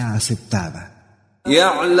sea aceptada.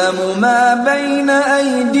 يعلم ما بين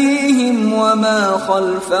أيديهم وما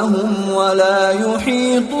خلفهم ولا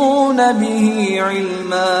يحيطون به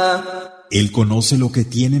علما. Él conoce lo que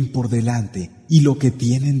tienen por delante y lo que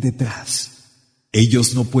tienen detrás.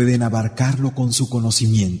 Ellos no pueden abarcarlo con su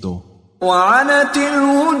conocimiento. وعنت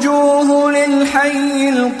الوجوه للحي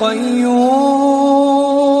القيوم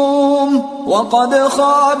وقد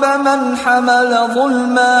خاب من حمل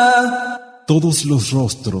ظلما. Todos los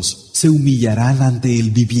rostros se humillarán ante el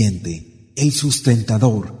viviente, el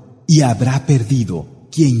sustentador, y habrá perdido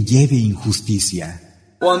quien lleve injusticia.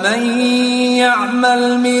 ومن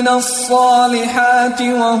يعمل من الصالحات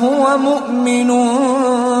وهو مؤمن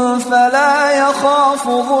فلا يخاف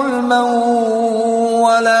ظلما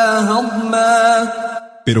ولا هضما.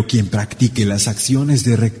 Pero quien practique las acciones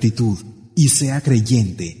de rectitud y sea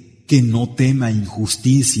creyente, que no tema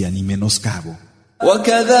injusticia ni menoscabo.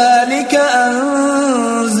 وكذلك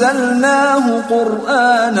أنزلناه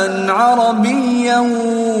قرآنا عربيا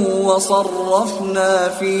وصرفنا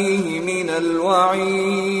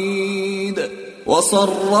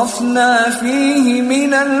فيه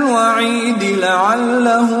من الوعيد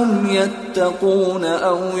لعلهم يتقون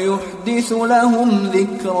أو يحدث لهم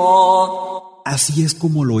ذكرا. Así es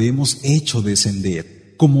como lo hemos hecho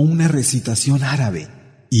descender, como una recitación árabe,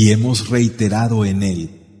 y hemos reiterado en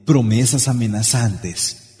él promesas amenazantes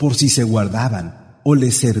por si se guardaban o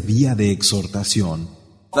les servía de exhortación.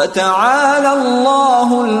 فتعالى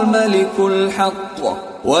الله الملك الحق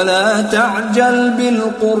ولا تعجل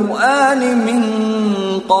بالقرآن من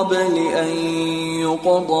قبل أن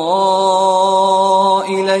يقضى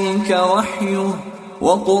إليك وحيه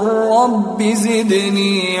وقل رب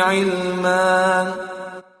زدني علما.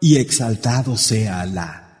 Y exaltado sea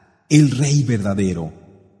Alá, el Rey verdadero,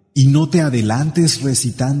 y no te adelantes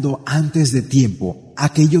recitando antes de tiempo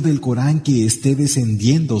aquello del Corán que esté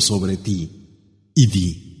descendiendo sobre ti. Y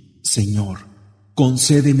di, Señor,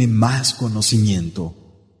 concédeme más conocimiento.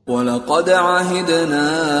 وَلَقَدْ عَهِدْنَا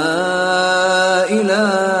إِلَىٰ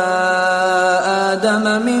آدَمَ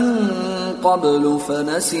مِن قَبْلُ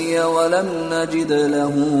فَنَسِيَ وَلَمْ نَجِدْ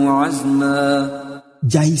لَهُ عَزْمًا.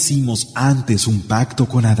 Ya hicimos antes un pacto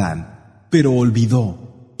con Adán, pero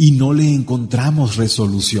olvidó y no le encontramos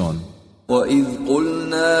resolución. وَإِذْ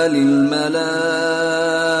قُلْنَا لِلْمَلَائِكَةِ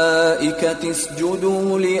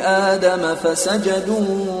اسْجُدُوا لِآدَمَ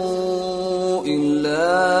فَسَجَدُوا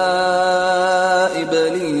إِلَّا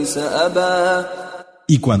إِبْلِيسَ أَبَى.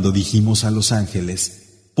 Y cuando dijimos a los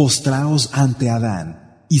ángeles, postraos ante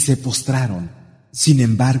Adán, y se postraron, sin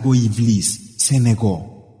embargo Iblis se negó.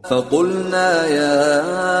 فقلنا يا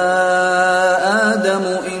آدم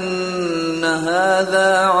إن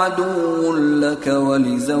هذا عدو لك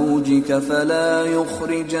ولزوجك فلا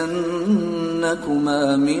يخرجنكما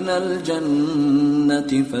من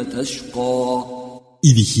الجنة فتشقى.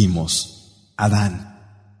 Y dijimos, Adán,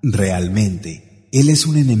 realmente, él es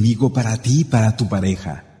un enemigo para ti y para tu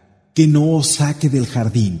pareja, que no os saque del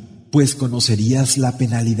jardín, pues conocerías la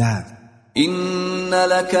penalidad. إن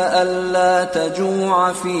لك ألا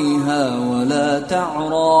تجوع فيها ولا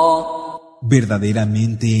تعرى.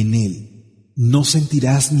 Verdaderamente en él no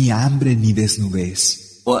sentirás ni hambre ni desnudez.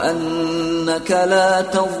 وأنك لا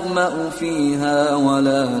تظمأ فيها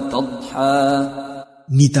ولا تضحى.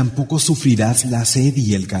 Ni tampoco sufrirás la sed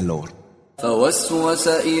y el calor. فوسوس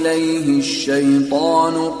إليه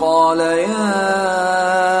الشيطان قال يا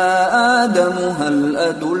آدم هل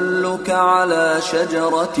أدلك على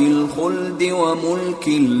شجرة الخلد وملك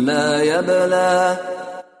لا يبلى.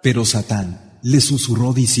 Pero Satán le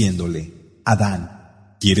susurró diciéndole,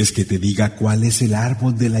 Adán, ¿quieres que te diga cuál es el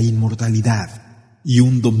árbol de la inmortalidad y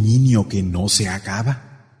un dominio que no se acaba?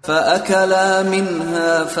 فأكلا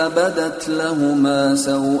منها فبدت لهما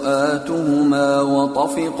سوآتهما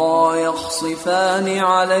وطفقا يخصفان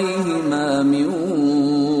عليهما من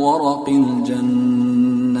ورق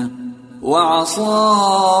الجنة وعصى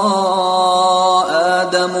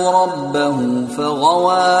آدم ربه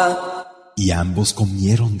فغوى. Y ambos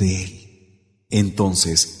comieron de él.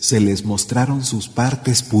 Entonces se les mostraron sus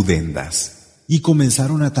partes pudendas y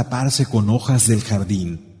comenzaron a taparse con hojas del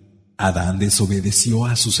jardín. Adán desobedeció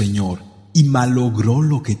a su Señor y malogró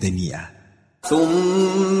lo que tenía.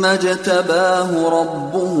 ثم اجتباه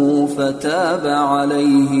ربه فتاب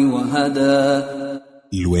عليه وهدى.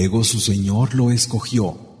 Luego su Señor lo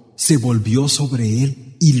escogió, se volvió sobre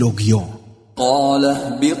él y lo guió. قال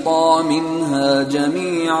اهبطا منها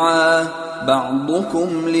جميعا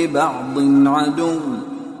بعضكم لبعض عدو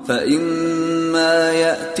فإما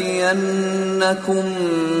يأتينكم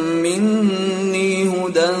مني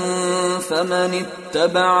هدى فمن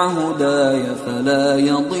اتبع هداي فلا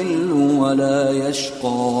يضل ولا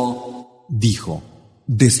يشقى. Dijo,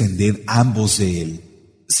 descended ambos de él,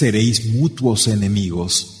 seréis mutuos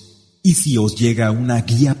enemigos, y si os llega una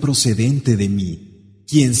guía procedente de mí,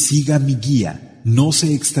 quien siga mi guía no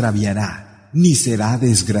se extraviará, ni será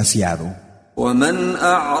desgraciado. ومن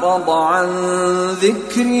أعرض عن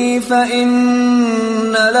ذكري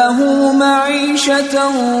فإن له معيشة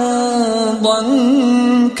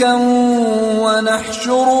ضنكا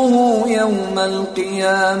ونحشره يوم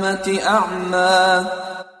القيامة أعمى.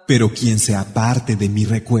 Pero quien se aparte de mi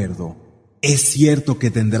recuerdo, es cierto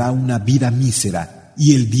que tendrá una vida mísera,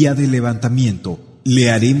 y el día del levantamiento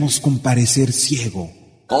le haremos comparecer ciego.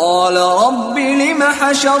 قال رب لم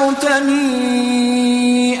حشرتني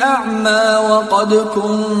أعمى وقد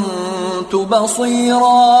كنت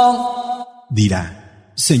بصيرا. Dirá,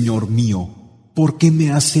 Señor mío, ¿por qué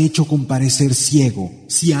me has hecho comparecer ciego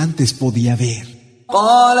si antes podía ver?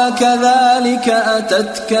 قال كذلك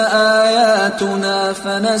أتتك آياتنا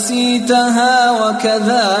فنسيتها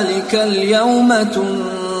وكذلك اليوم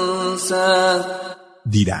تنسى.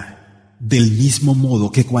 Dirá, del mismo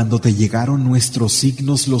modo que cuando te llegaron nuestros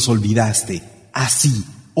signos los olvidaste, así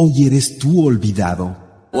hoy eres tú olvidado.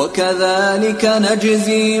 وكذلك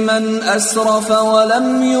نجزي من أسرف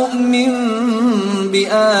ولم يؤمن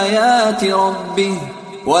بآيات ربه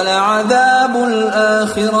ولعذاب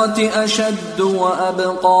الآخرة أشد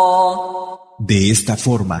وأبقى. De esta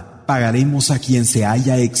forma pagaremos a quien se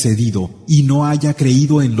haya excedido y no haya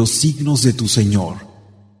creído en los signos de tu Señor.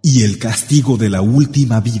 Y el castigo de la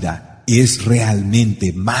última vida es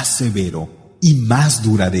realmente más severo y más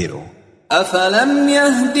duradero. أفلم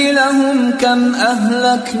يهد لهم كم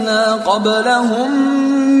أهلكنا قبلهم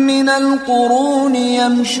من القرون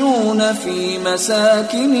يمشون في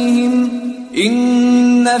مساكنهم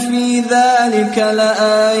إن في ذلك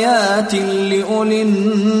لآيات لأولي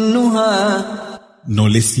النهى. ¿No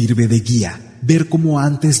les sirve de guía ver cómo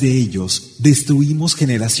antes de ellos destruimos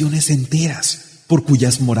generaciones enteras por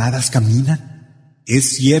cuyas moradas caminan? Es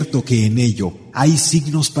cierto que en ello hay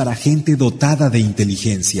signos para gente dotada de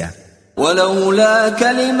inteligencia. ولولا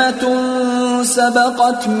كلمة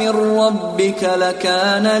سبقت من ربك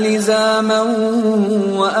لكان لزاما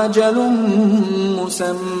وأجل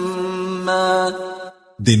مسمى.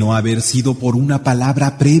 De no haber sido por una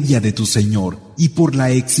palabra previa de tu Señor y por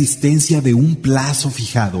la existencia de un plazo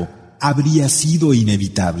fijado, habría sido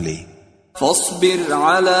inevitable. فاصبر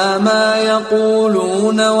على ما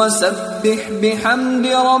يقولون وسبح بحمد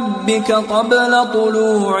ربك قبل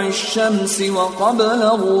طلوع الشمس وقبل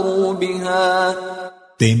غروبها.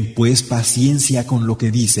 Ten pues paciencia con lo que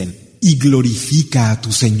dicen y glorifica a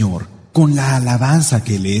tu Señor con la alabanza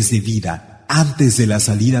que le es debida antes de la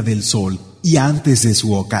salida del sol y antes de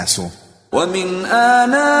su ocaso. ومن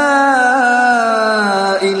آناء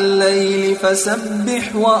الليل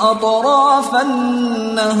فسبح وأطراف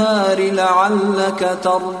النهار لعلك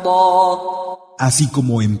ترضى. Así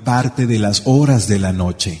como en parte de las horas de la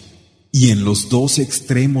noche y en los dos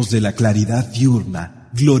extremos de la claridad diurna,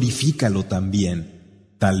 glorifícalo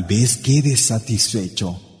también. Tal vez quedes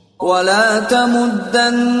satisfecho. ولا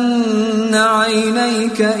تمدن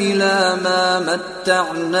عينيك إلى ما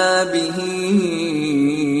متعنا به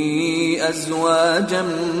أزواجا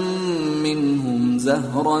منهم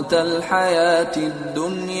زهرة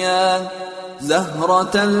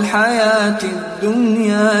الحياة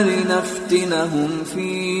الدنيا لنفتنهم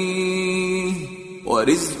فيه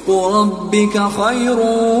ورزق ربك خير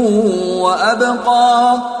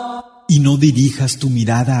وأبقى. Y no dirijas tu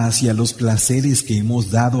mirada hacia los placeres que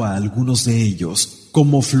hemos dado a algunos de ellos,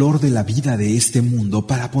 como flor de la vida de este mundo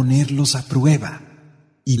para ponerlos a prueba.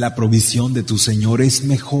 Y la provisión de tu Señor es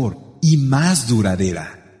mejor y más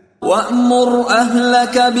duradera. وَأْمُرْ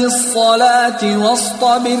أَهْلَكَ بِالصَّلَاةِ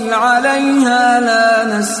وَاصْطَبِرْ عَلَيْهَا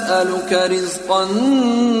لَا نَسْأَلُكَ رِزْقًا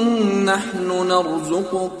نَحْنُ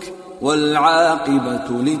نَرْزُقُكَ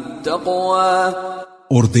وَالْعَاقِبَةُ لِلتَّقْوَى.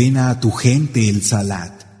 Ordena a tu gente el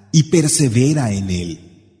salat y persevera en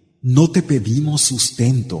él. No te pedimos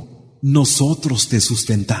sustento, nosotros te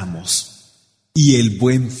sustentamos. Y el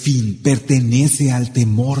buen fin pertenece al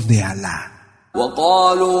temor de Alá.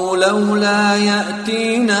 وقالوا لولا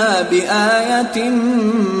يأتينا بآية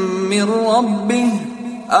من ربه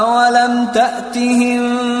أولم تأتهم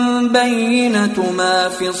بينة ما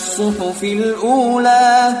في الصحف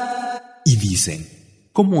الأولى. Y dicen,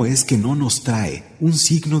 ¿cómo es que no nos trae un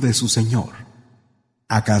signo de su Señor?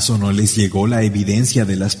 ¿Acaso no les llegó la evidencia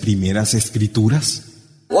de las primeras escrituras?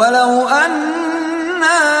 ولو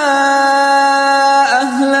أنا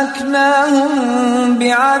أهلكناهم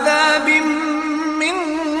بعذاب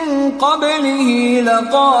قبله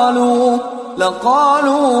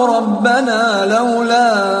لقالوا ربنا لولا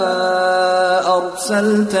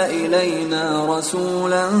أرسلت إلينا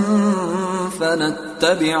رسولا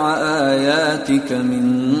فنتبع آياتك من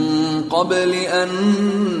قبل أن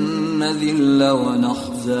نذل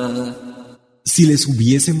ونخزى. Si les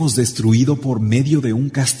hubiésemos destruido por medio de un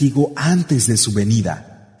castigo antes de su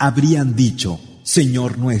venida, habrían dicho,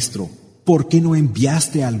 Señor nuestro, ¿por qué no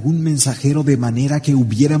enviaste algún mensajero de manera que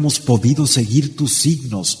hubiéramos podido seguir tus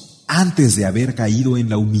signos antes de haber caído en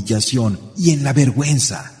la humillación y en la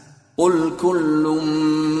vergüenza? قل كل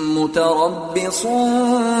متربص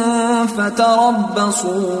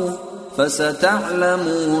فتربصوا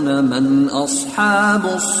فستعلمون من أصحاب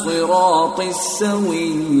الصراط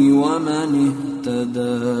السوي ومن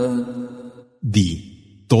اهتدى.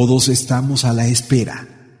 Di, todos estamos a la espera,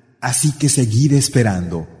 así que seguid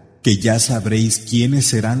esperando, que ya sabréis quiénes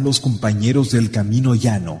serán los compañeros del camino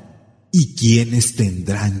llano y quiénes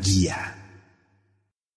tendrán guía.